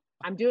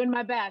I'm doing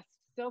my best.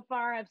 So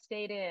far I've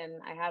stayed in.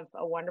 I have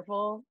a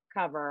wonderful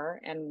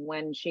cover, and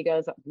when she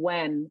goes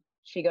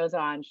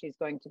on, she's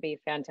going to be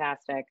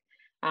fantastic.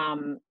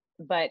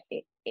 But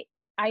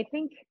I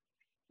think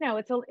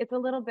it's a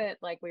little bit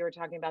like we were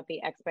talking about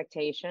the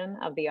expectation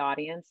of the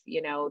audience.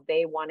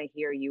 They want to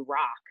hear you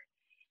rock,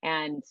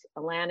 and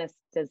Alanis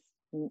does.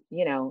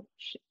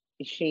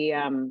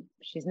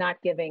 She's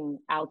not giving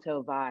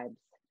alto vibes.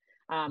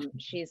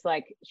 She's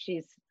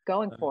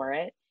going for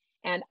it,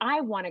 and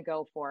I want to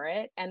go for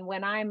it. And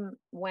when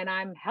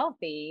I'm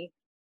healthy,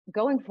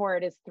 going for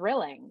it is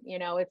thrilling.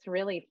 It's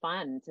really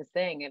fun to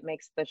sing. It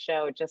makes the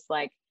show just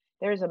like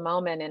there's a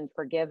moment in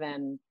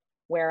Forgiven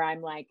where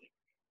I'm like.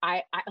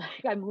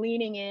 I'm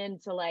leaning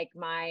into like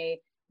my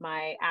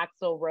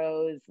Axl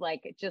Rose,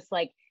 like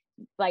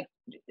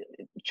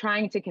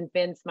trying to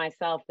convince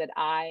myself that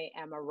I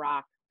am a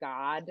rock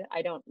god.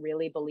 I don't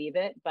really believe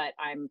it, but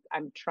I'm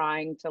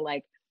trying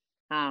to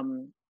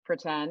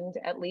pretend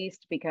at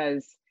least,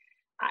 because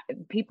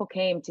people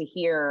came to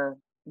hear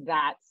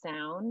that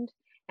sound,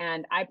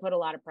 and I put a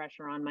lot of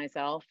pressure on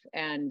myself,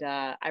 and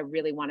I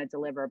really want to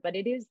deliver. But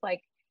it is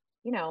like,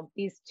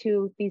 these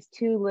two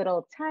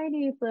little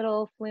tiny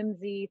little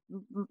flimsy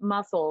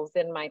muscles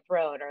in my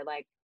throat are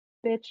like,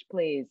 bitch,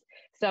 please.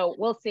 So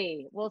we'll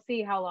see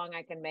how long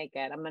I can make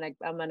it. I'm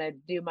gonna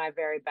do my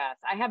very best.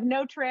 I have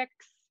no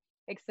tricks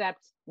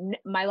except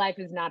my life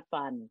is not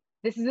fun.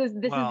 This is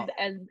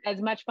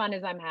as much fun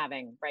as I'm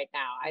having right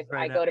now.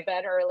 I go to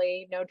bed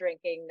early, no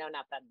drinking, no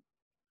nothing.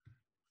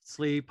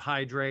 Sleep,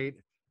 hydrate.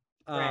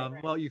 Right.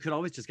 Well, you could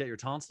always just get your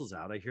tonsils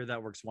out. I hear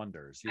that works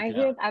wonders. I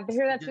hear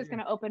that's just going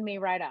to open me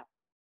right up.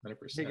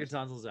 100%. Take your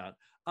tonsils out.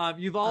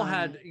 You've all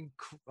had.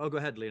 Go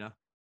ahead, Lena.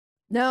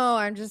 No,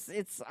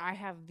 I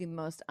have the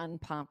most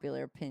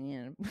unpopular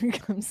opinion when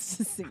it comes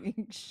to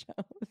singing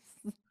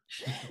shows.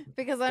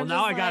 Because I'm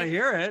now I got to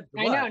hear it.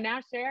 I know, now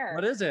share.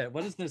 What is it?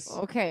 What is this?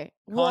 Okay.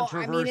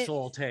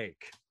 Controversial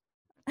take.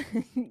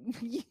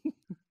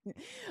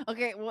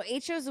 Okay, well,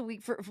 8 shows a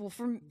week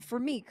for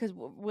me, because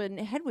when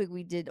Hedwig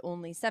we did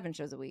only 7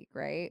 shows a week,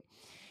 right?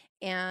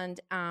 And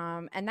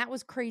that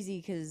was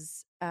crazy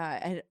because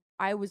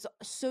I was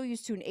so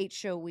used to an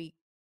 8-show week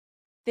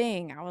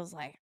thing. I was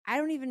like, I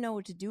don't even know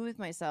what to do with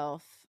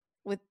myself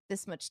with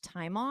this much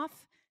time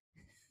off.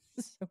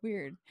 It's so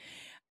weird.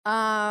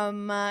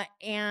 And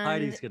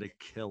Heidi's gonna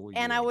kill you.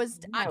 And I was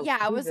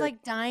I was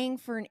like dying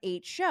for an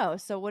 8 show.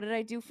 So what did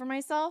I do for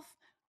myself?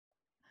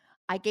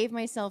 I gave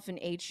myself an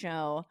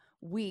 8-show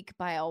week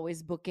by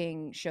always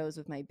booking shows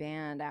with my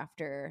band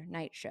after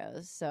night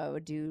shows. So I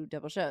would do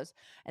double shows.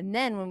 And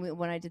then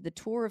when I did the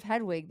tour of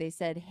Hedwig, they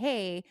said,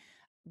 hey,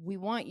 we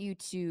want you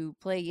to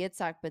play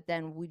Yitzhak, but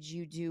then would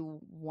you do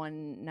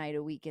 1 night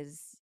a week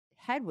as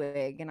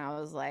Hedwig? And I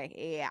was like,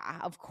 yeah,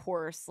 of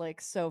course, like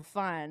so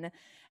fun.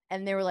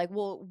 And they were like,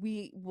 well,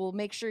 we will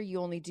make sure you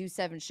only do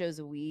 7 shows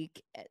a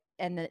week,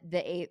 and the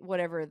 8,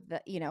 whatever,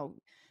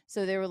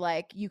 so they were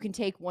like, you can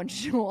take 1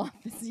 show off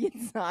as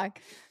Yitzhak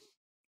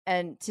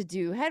and to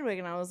do Hedwig.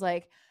 And I was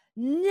like,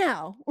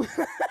 no.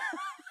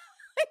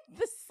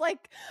 This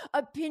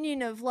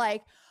opinion of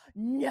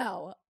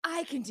no,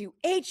 I can do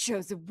 8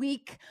 shows a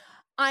week.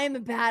 I am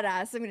a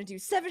badass. I'm going to do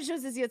 7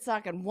 shows as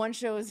Yitzhak and 1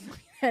 show as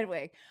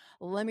Hedwig.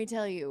 Let me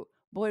tell you,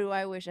 boy, do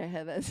I wish I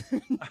had this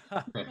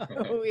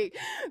week,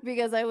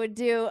 because I would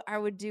do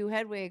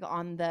Hedwig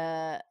on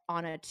a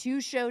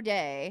 2-show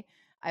day.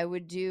 I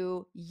would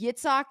do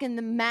Yitzhak in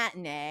the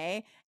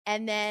matinee.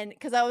 And then,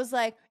 because I was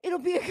like, it'll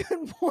be a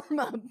good warm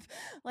up,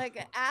 like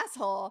an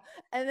asshole.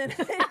 And then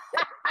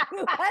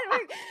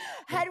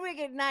Hedwig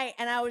at night.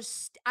 And I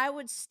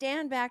would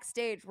stand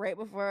backstage right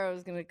before I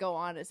was going to go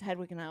on as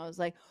Hedwig. And I was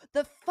like,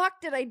 the fuck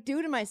did I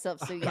do to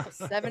myself? So yes,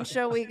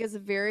 7-show week is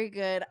very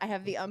good. I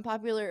have the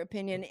unpopular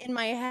opinion in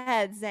my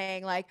head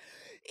saying like,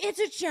 it's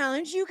a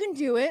challenge. You can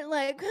do it.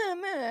 Like,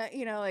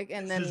 you know, like,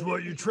 and then this is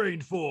what you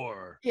trained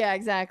for. Yeah,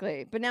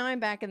 exactly. But now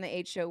I'm back in the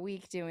 8-show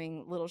week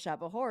doing Little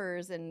Shop of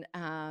Horrors, and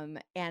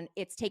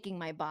it's taking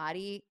my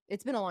body.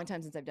 It's been a long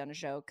time since I've done a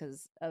show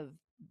because of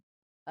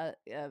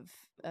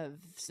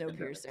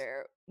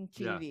Snowpiercer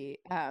TV,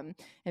 and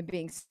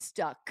being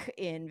stuck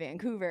in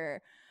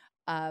Vancouver.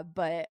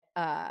 But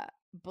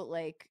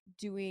like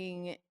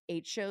doing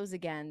 8 shows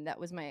again,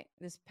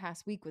 this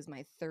past week was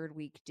my 3rd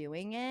week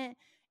doing it.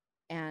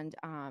 And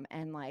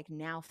like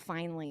now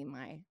finally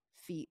my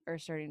feet are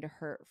starting to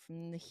hurt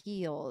from the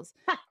heels.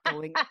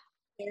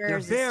 They're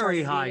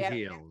very high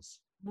heels.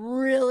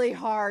 Really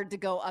hard to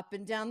go up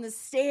and down the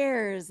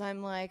stairs.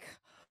 I'm like,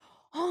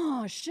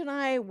 oh, should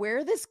I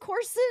wear this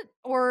corset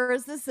or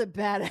is this a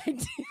bad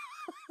idea?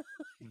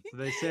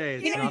 They say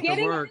it's not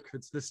the work,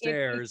 it's the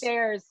stairs. It's the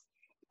stairs.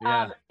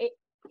 Yeah.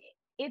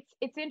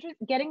 It's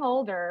interesting. Getting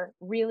older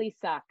really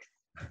sucks.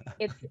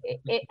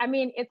 I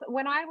mean, it's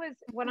when I was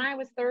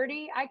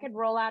 30, I could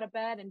roll out of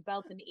bed and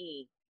belt an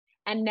E.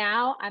 And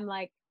now I'm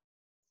like,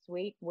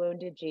 sweet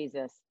wounded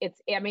Jesus. It's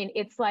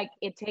like,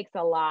 it takes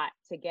a lot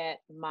to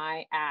get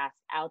my ass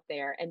out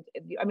there. And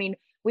I mean,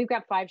 we've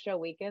got 5-show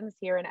weekends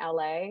here in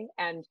LA.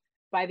 And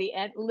by the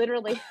end,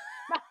 literally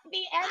by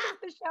the end of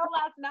the show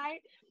last night,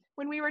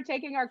 when we were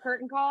taking our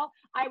curtain call,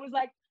 I was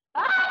like,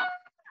 ah!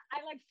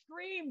 I like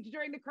screamed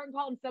during the curtain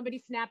call and somebody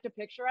snapped a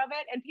picture of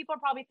it. And people are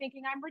probably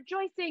thinking I'm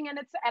rejoicing.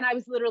 And I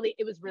was literally,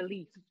 it was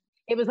relief.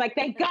 It was like,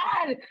 thank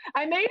God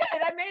I made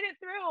it. I made it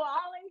through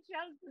all 8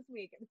 shows this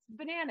week. It's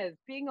bananas.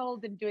 Being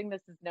old and doing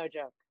this is no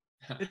joke.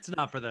 It's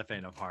not for the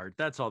faint of heart.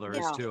 That's all there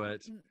is to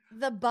it.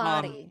 The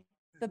body.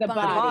 The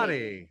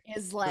body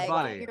is like,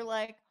 you're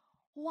like,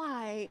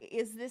 why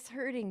is this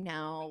hurting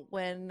now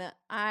when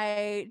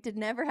I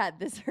never had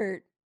this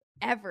hurt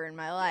ever in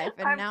my life?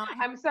 And now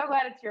I'm so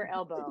glad it's your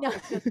elbow. No.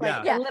 It's just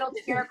like a little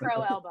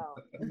scarecrow elbow.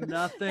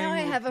 Nothing. Now I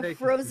have a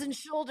frozen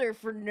shoulder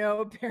for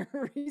no apparent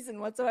reason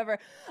whatsoever,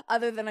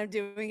 other than I'm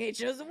doing 8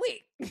 shows a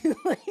week.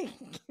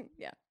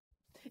 Yeah,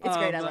 it's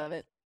great. I love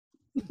it.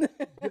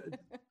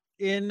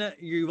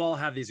 You all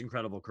have these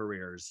incredible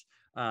careers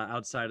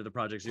outside of the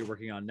projects you're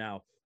working on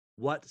now.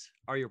 What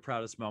are your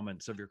proudest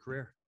moments of your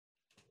career?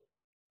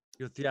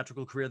 Your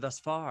theatrical career thus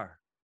far?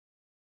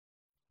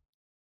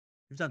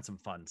 You've done some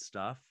fun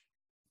stuff.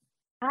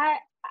 I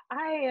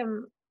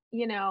am,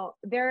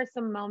 there are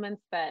some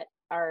moments that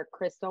are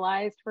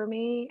crystallized for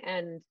me.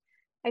 And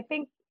I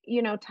think,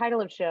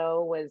 title of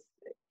show was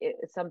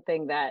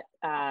something that,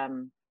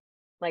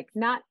 like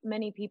not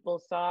many people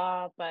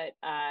saw, but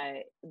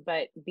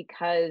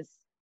because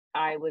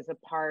I was a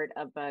part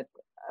of a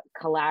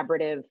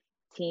collaborative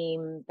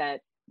team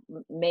that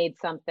made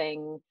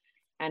something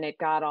and it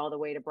got all the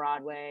way to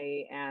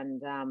Broadway.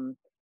 And,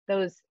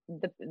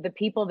 the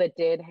people that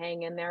did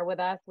hang in there with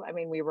us, I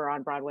mean, we were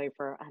on Broadway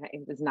for,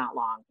 it was not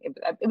long.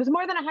 It was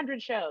more than 100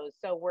 shows.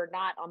 So we're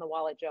not on the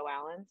wall at Joe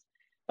Allen's,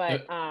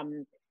 but,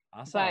 I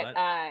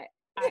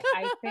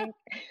think,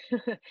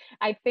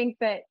 I think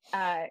that,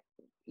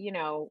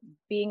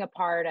 being a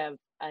part of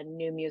a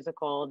new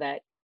musical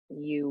that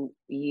you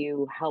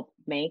helped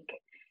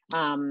make,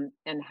 and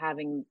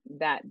having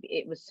that,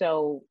 it was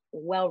so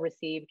well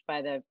received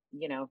by the,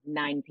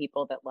 9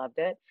 people that loved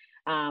it.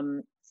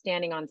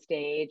 Standing on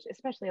stage,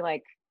 especially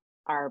like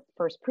our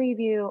first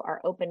preview, our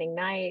opening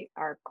night,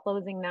 our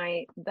closing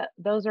night,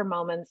 those are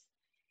moments.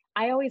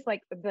 I always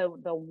like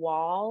the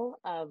wall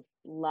of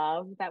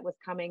love that was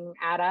coming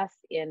at us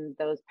in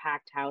those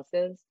packed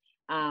houses.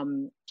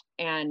 And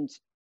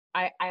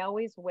I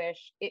always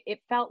wish it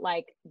felt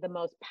like the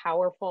most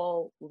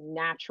powerful,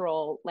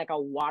 natural, like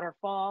a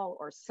waterfall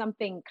or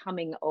something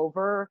coming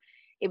over.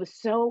 It was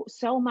so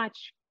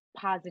much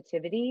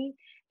positivity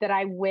that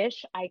I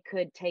wish I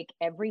could take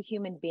every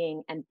human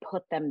being and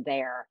put them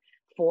there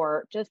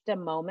for just a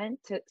moment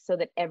so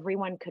that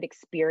everyone could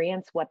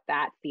experience what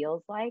that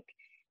feels like.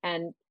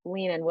 And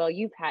Lena and Will,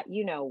 you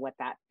know what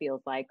that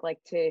feels like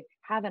to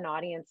have an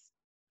audience.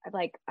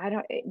 Like,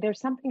 there's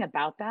something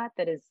about that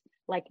is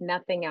like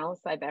nothing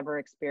else I've ever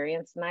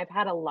experienced. And I've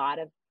had a lot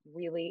of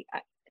really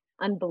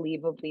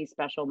unbelievably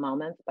special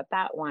moments, but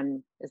that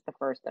one is the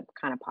first that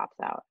kind of pops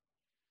out.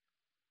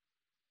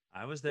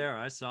 I was there.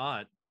 I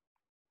saw it.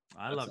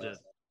 I loved it.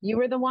 You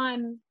were the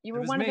one. You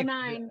were one of the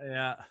 9.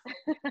 Yeah.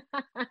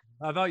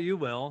 How about you,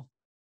 Will?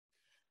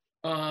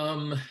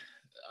 I'd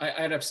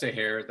have to say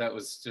Hair. That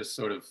was just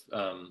sort of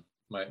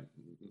my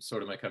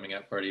coming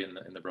out party in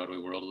the Broadway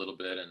world a little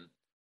bit,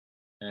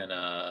 and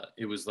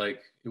it was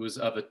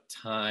of a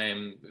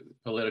time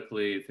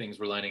politically things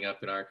were lining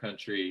up in our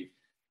country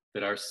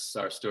that our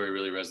story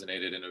really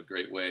resonated in a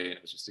great way, and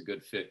it was just a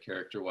good fit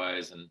character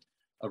wise, and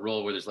a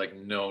role where there's like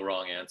no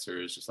wrong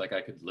answers, just like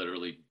I could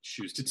literally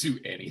choose to do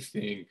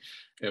anything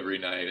every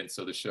night, and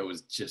so the show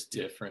was just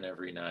different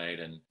every night,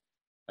 and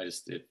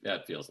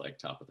that feels like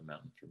top of the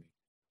mountain for me.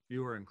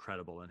 You were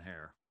incredible in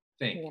Hair.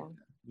 Thank you.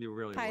 You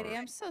really Heidi, were.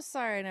 I'm so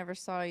sorry I never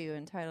saw you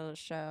in Title of the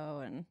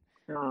Show, and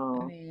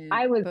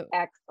I was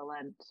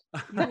excellent.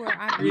 You were.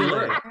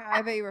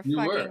 I bet you were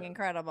fucking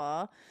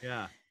incredible.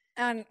 Yeah.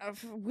 And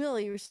Will,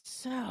 you were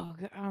so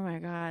good. Oh my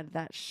God,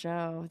 that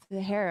show,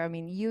 The Hair. I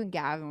mean, you and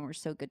Gavin were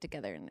so good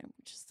together, and it was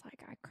just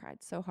like I cried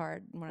so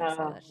hard when I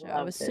saw that show.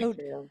 I was so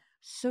jealous.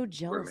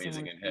 We're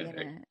amazing in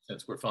it,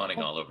 since we're fawning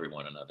all over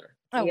one another.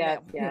 Oh yes.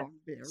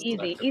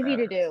 Easy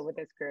to do with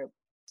this group.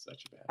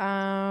 Such a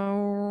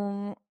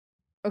bad.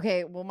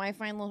 Okay, well, my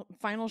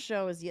final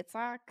show is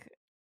Yitzhak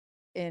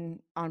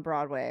on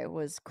Broadway.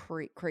 Was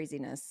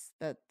craziness.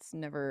 It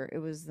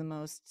was the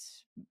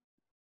most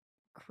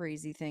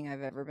crazy thing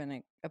I've ever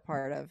been a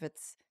part of.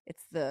 It's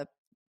the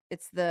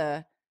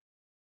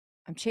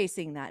I'm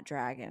chasing that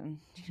dragon.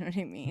 Do you know what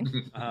I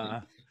mean?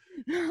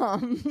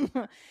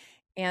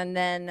 And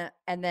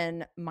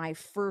then my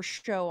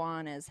first show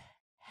on is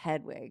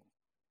Hedwig.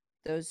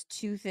 Those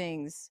two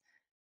things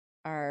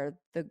are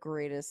the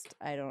greatest.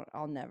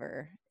 I'll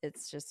never.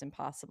 It's just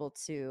impossible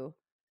to.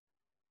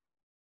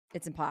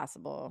 It's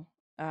impossible.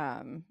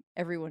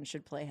 Everyone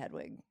should play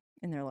Hedwig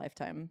in their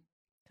lifetime.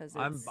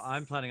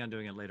 I'm planning on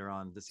doing it later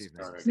on this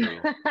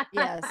evening.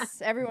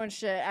 Yes, everyone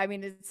should. I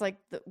mean, it's like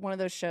one of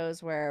those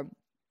shows where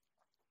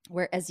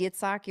as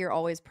Yitzhak, you're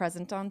always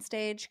present on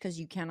stage because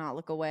you cannot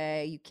look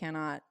away, you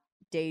cannot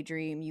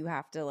daydream. You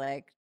have to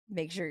like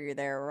make sure you're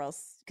there, or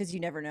else because you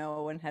never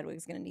know when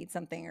Hedwig's going to need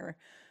something or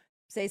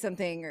say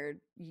something, or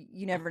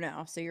you never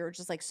know. So you're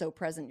just like so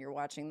present, you're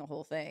watching the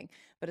whole thing.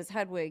 But as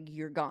Hedwig,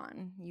 you're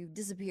gone. You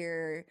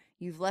disappear.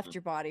 You've left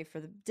your body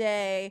for the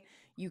day.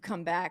 You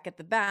come back at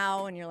the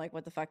bow and you're like,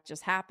 what the fuck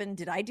just happened?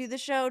 Did I do the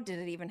show? Did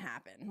it even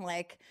happen?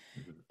 Like,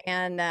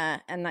 and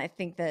I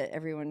think that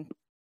everyone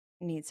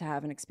needs to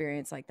have an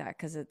experience like that,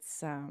 because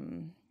it's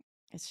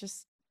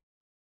just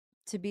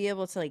to be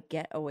able to like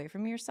get away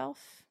from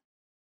yourself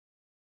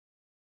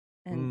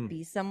and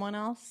be someone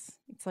else.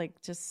 It's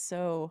like just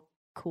so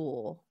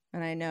cool.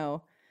 And I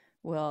know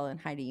Will and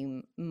Heidi,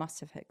 you must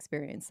have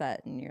experienced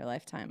that in your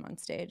lifetime on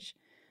stage,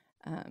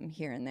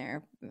 here and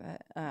there.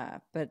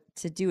 But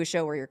to do a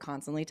show where you're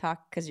constantly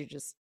talking, because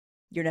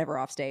you're never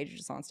off stage, you're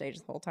just on stage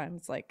the whole time.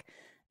 It's like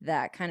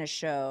that kind of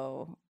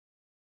show,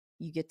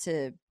 you get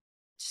to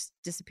just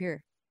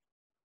disappear.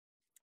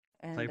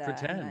 And, play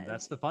pretend.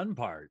 That's the fun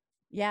part.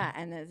 Yeah,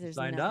 and there's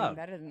nothing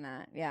better than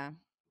that. Yeah.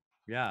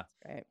 Yeah.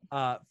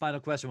 Right. Final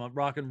question. What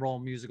rock and roll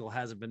musical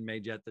hasn't been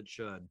made yet that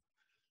should?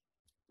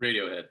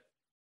 Radiohead.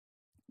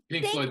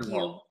 Pink Floyd The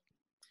Wall.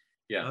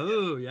 Yeah.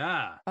 Oh,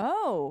 yeah.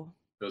 Oh.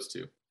 Those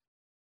two.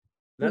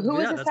 Who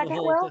was the second,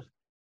 Will?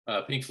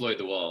 Pink Floyd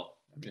The Wall.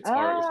 I mean, it's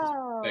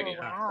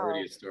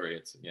already a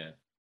story.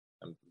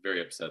 I'm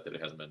very upset that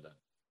it hasn't been done.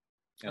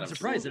 And I'm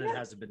surprised that it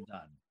hasn't been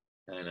done.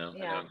 I know.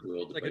 Yeah. I'm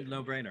thrilled. It's like a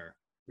no-brainer.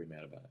 Pretty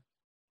mad about it.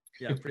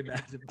 Yeah, pretty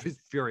mad.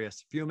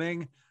 Furious.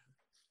 Fuming.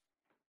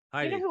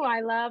 Heidi. You know who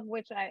I love,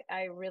 which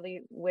I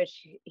really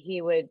wish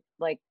he would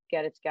like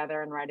get it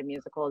together and write a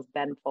musical, is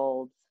Ben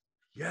Folds.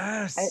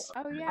 Yes.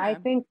 I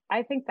think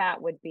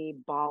that would be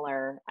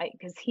baller.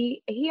 Because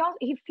he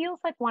feels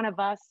like one of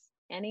us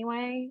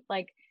anyway.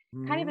 Like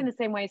kind of in the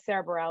same way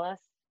Sarah Bareilles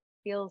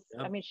feels.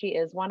 Yep. I mean, she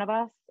is one of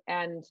us,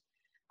 and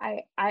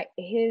that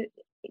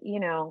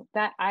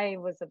I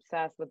was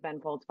obsessed with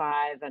Ben Folds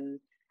 5, and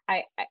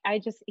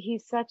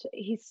he's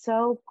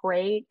so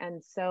great,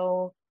 and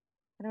so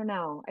I don't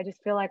know. I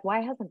just feel like, why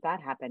hasn't that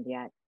happened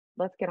yet?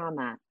 Let's get on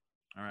that.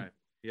 All right.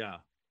 Yeah.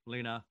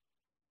 Lena.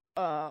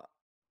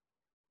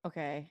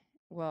 Okay.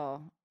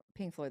 Well,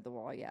 Pink Floyd The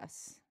Wall,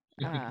 yes.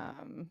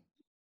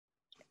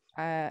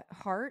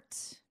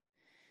 Heart.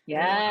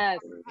 Yes.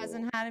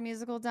 Hasn't had a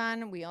musical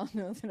done. We all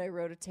know that I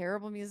wrote a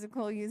terrible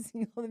musical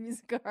using all the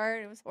music of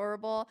Heart. It was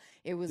horrible.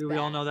 It was bad. We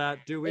all know that?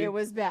 Do we? It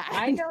was bad.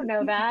 I don't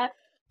know that.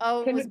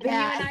 Oh, it was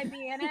bad. Can you and I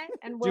be in it?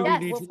 And we'll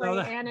play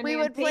Anne and we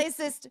would play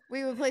sisters.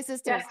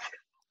 Yes.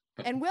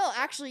 And Will,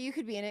 actually, you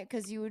could be in it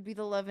because you would be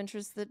the love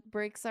interest that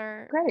breaks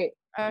our great.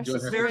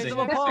 Series them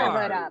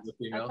apart. That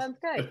sounds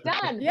good.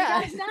 Done.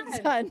 Yeah,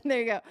 done. There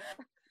you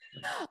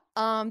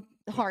go.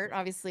 Heart,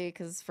 obviously,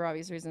 because for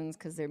obvious reasons,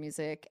 because they're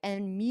music,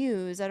 and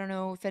Muse. I don't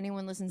know if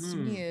anyone listens to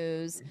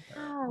Muse,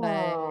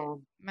 but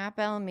Matt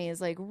Bellamy is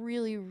like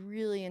really,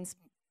 really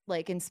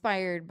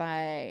inspired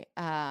by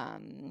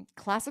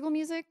classical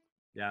music.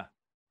 Yeah,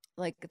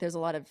 like there's a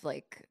lot of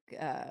like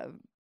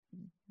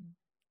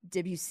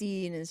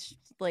Debussy, and it's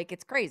like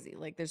it's crazy.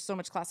 Like there's so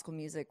much classical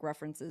music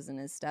references in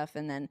his stuff,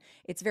 and then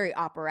it's very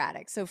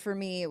operatic. So for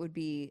me, it would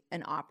be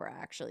an opera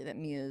actually that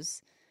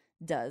Muse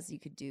does. You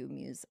could do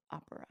Muse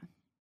opera.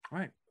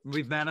 Right.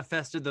 We've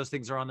manifested. Those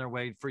things are on their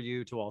way for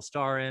you to all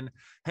star in.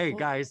 Hey,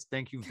 guys,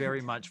 thank you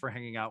very much for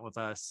hanging out with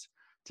us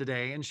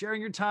today and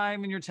sharing your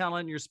time and your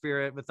talent and your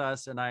spirit with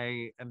us. And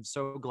I am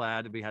so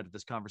glad that we had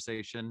this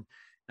conversation.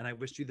 And I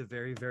wish you the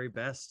very, very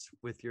best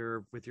with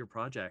your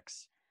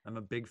projects. I'm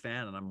a big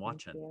fan and I'm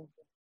watching.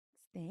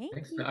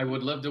 Thanks. I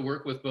would love to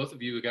work with both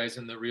of you guys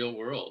in the real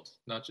world,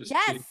 not just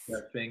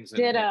things.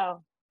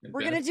 Ditto.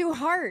 We're going to do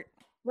Heart.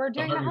 We're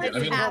doing the Heart.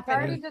 I've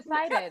already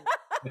decided.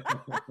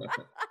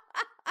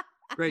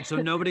 Great. So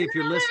nobody, if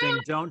you're listening,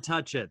 don't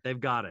touch it. They've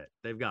got it.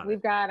 We've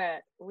got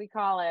it. We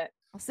call it.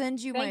 I'll send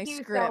you my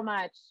script. Thank you so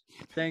much.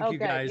 Thank you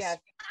guys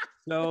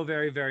so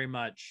very, very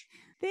much.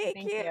 Thank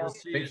you.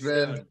 Thanks,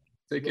 Ben.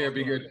 Take care.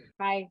 Be good.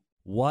 Bye.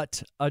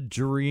 What a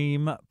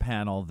dream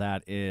panel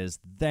that is.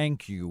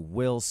 Thank you,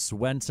 Will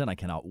Swenson. I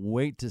cannot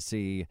wait to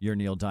see your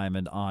Neil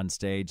Diamond on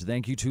stage.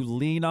 Thank you to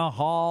Lena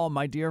Hall,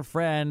 my dear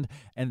friend.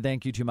 And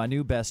thank you to my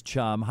new best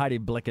chum, Heidi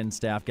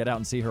Blickenstaff. Get out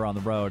and see her on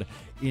the road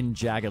in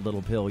Jagged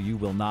Little Pill. You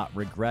will not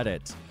regret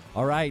it.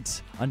 All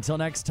right, until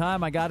next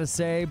time, I got to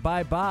say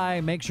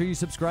bye-bye. Make sure you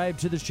subscribe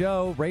to the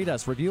show, rate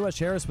us, review us,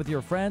 share us with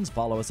your friends,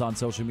 follow us on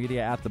social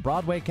media at The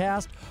Broadway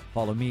Cast,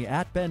 follow me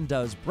at Ben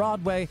Does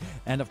Broadway,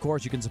 and of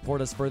course, you can support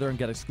us further and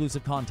get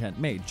exclusive content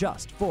made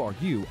just for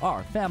you,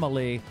 our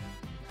family,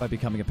 by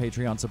becoming a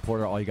Patreon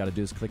supporter. All you got to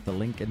do is click the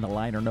link in the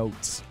liner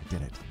notes. I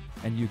did it.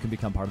 And you can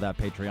become part of that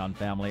Patreon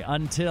family.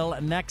 Until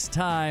next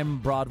time,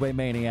 Broadway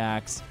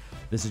Maniacs,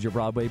 this is your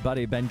Broadway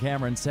buddy, Ben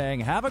Cameron, saying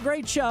have a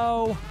great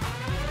show.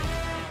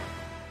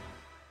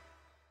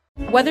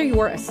 Whether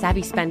you're a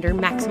savvy spender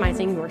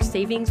maximizing your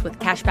savings with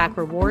cashback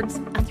rewards,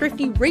 a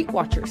thrifty rate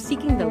watcher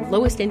seeking the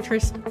lowest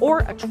interest, or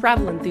a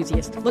travel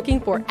enthusiast looking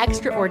for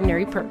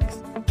extraordinary perks,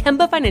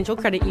 Kemba Financial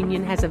Credit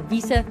Union has a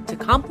visa to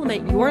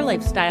complement your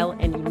lifestyle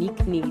and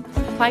unique needs.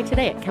 Apply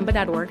today at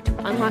Kemba.org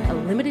to unlock a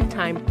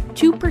limited-time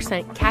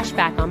 2% cash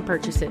back on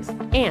purchases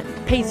and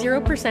pay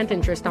 0%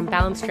 interest on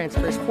balance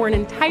transfers for an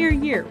entire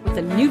year with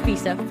a new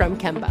visa from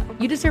Kemba.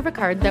 You deserve a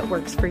card that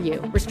works for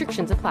you.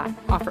 Restrictions apply.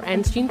 Offer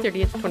ends June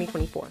 30th,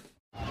 2024.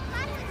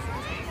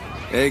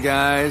 Hey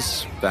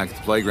guys, back at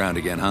the playground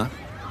again, huh?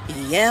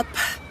 Yep.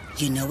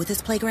 You know what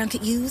this playground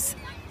could use?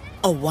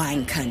 A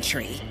wine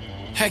country.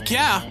 Heck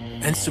yeah,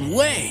 and some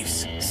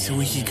waves so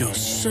we could go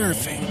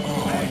surfing.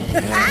 Oh,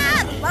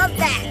 yeah. Love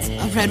that.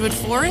 A redwood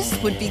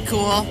forest would be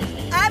cool.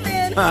 I'm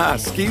in.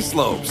 Ski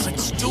slopes.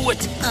 Let's do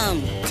it.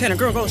 Can a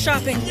girl go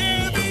shopping?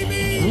 Yeah,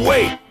 baby.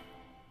 Wait.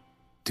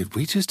 Did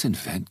we just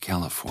invent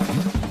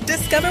California?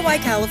 Discover why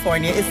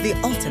California is the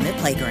ultimate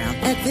playground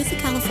at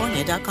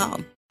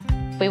visitcalifornia.com.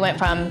 We went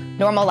from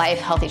normal life,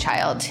 healthy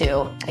child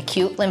to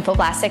acute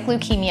lymphoblastic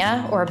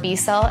leukemia, or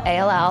B-cell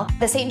ALL.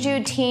 The St.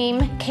 Jude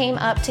team came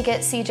up to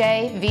get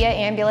CJ via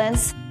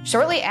ambulance.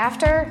 Shortly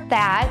after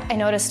that, I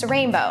noticed a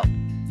rainbow.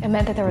 It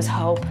meant that there was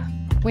hope.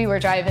 We were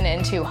driving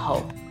into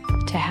hope.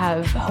 To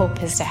have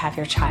hope is to have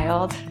your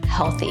child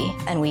healthy,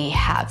 and we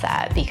have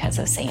that because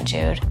of St.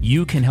 Jude.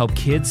 You can help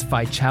kids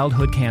fight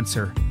childhood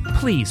cancer.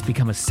 Please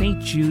become a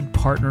St. Jude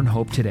Partner in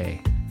Hope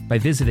today by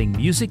visiting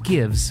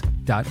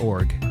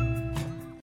musicgives.org.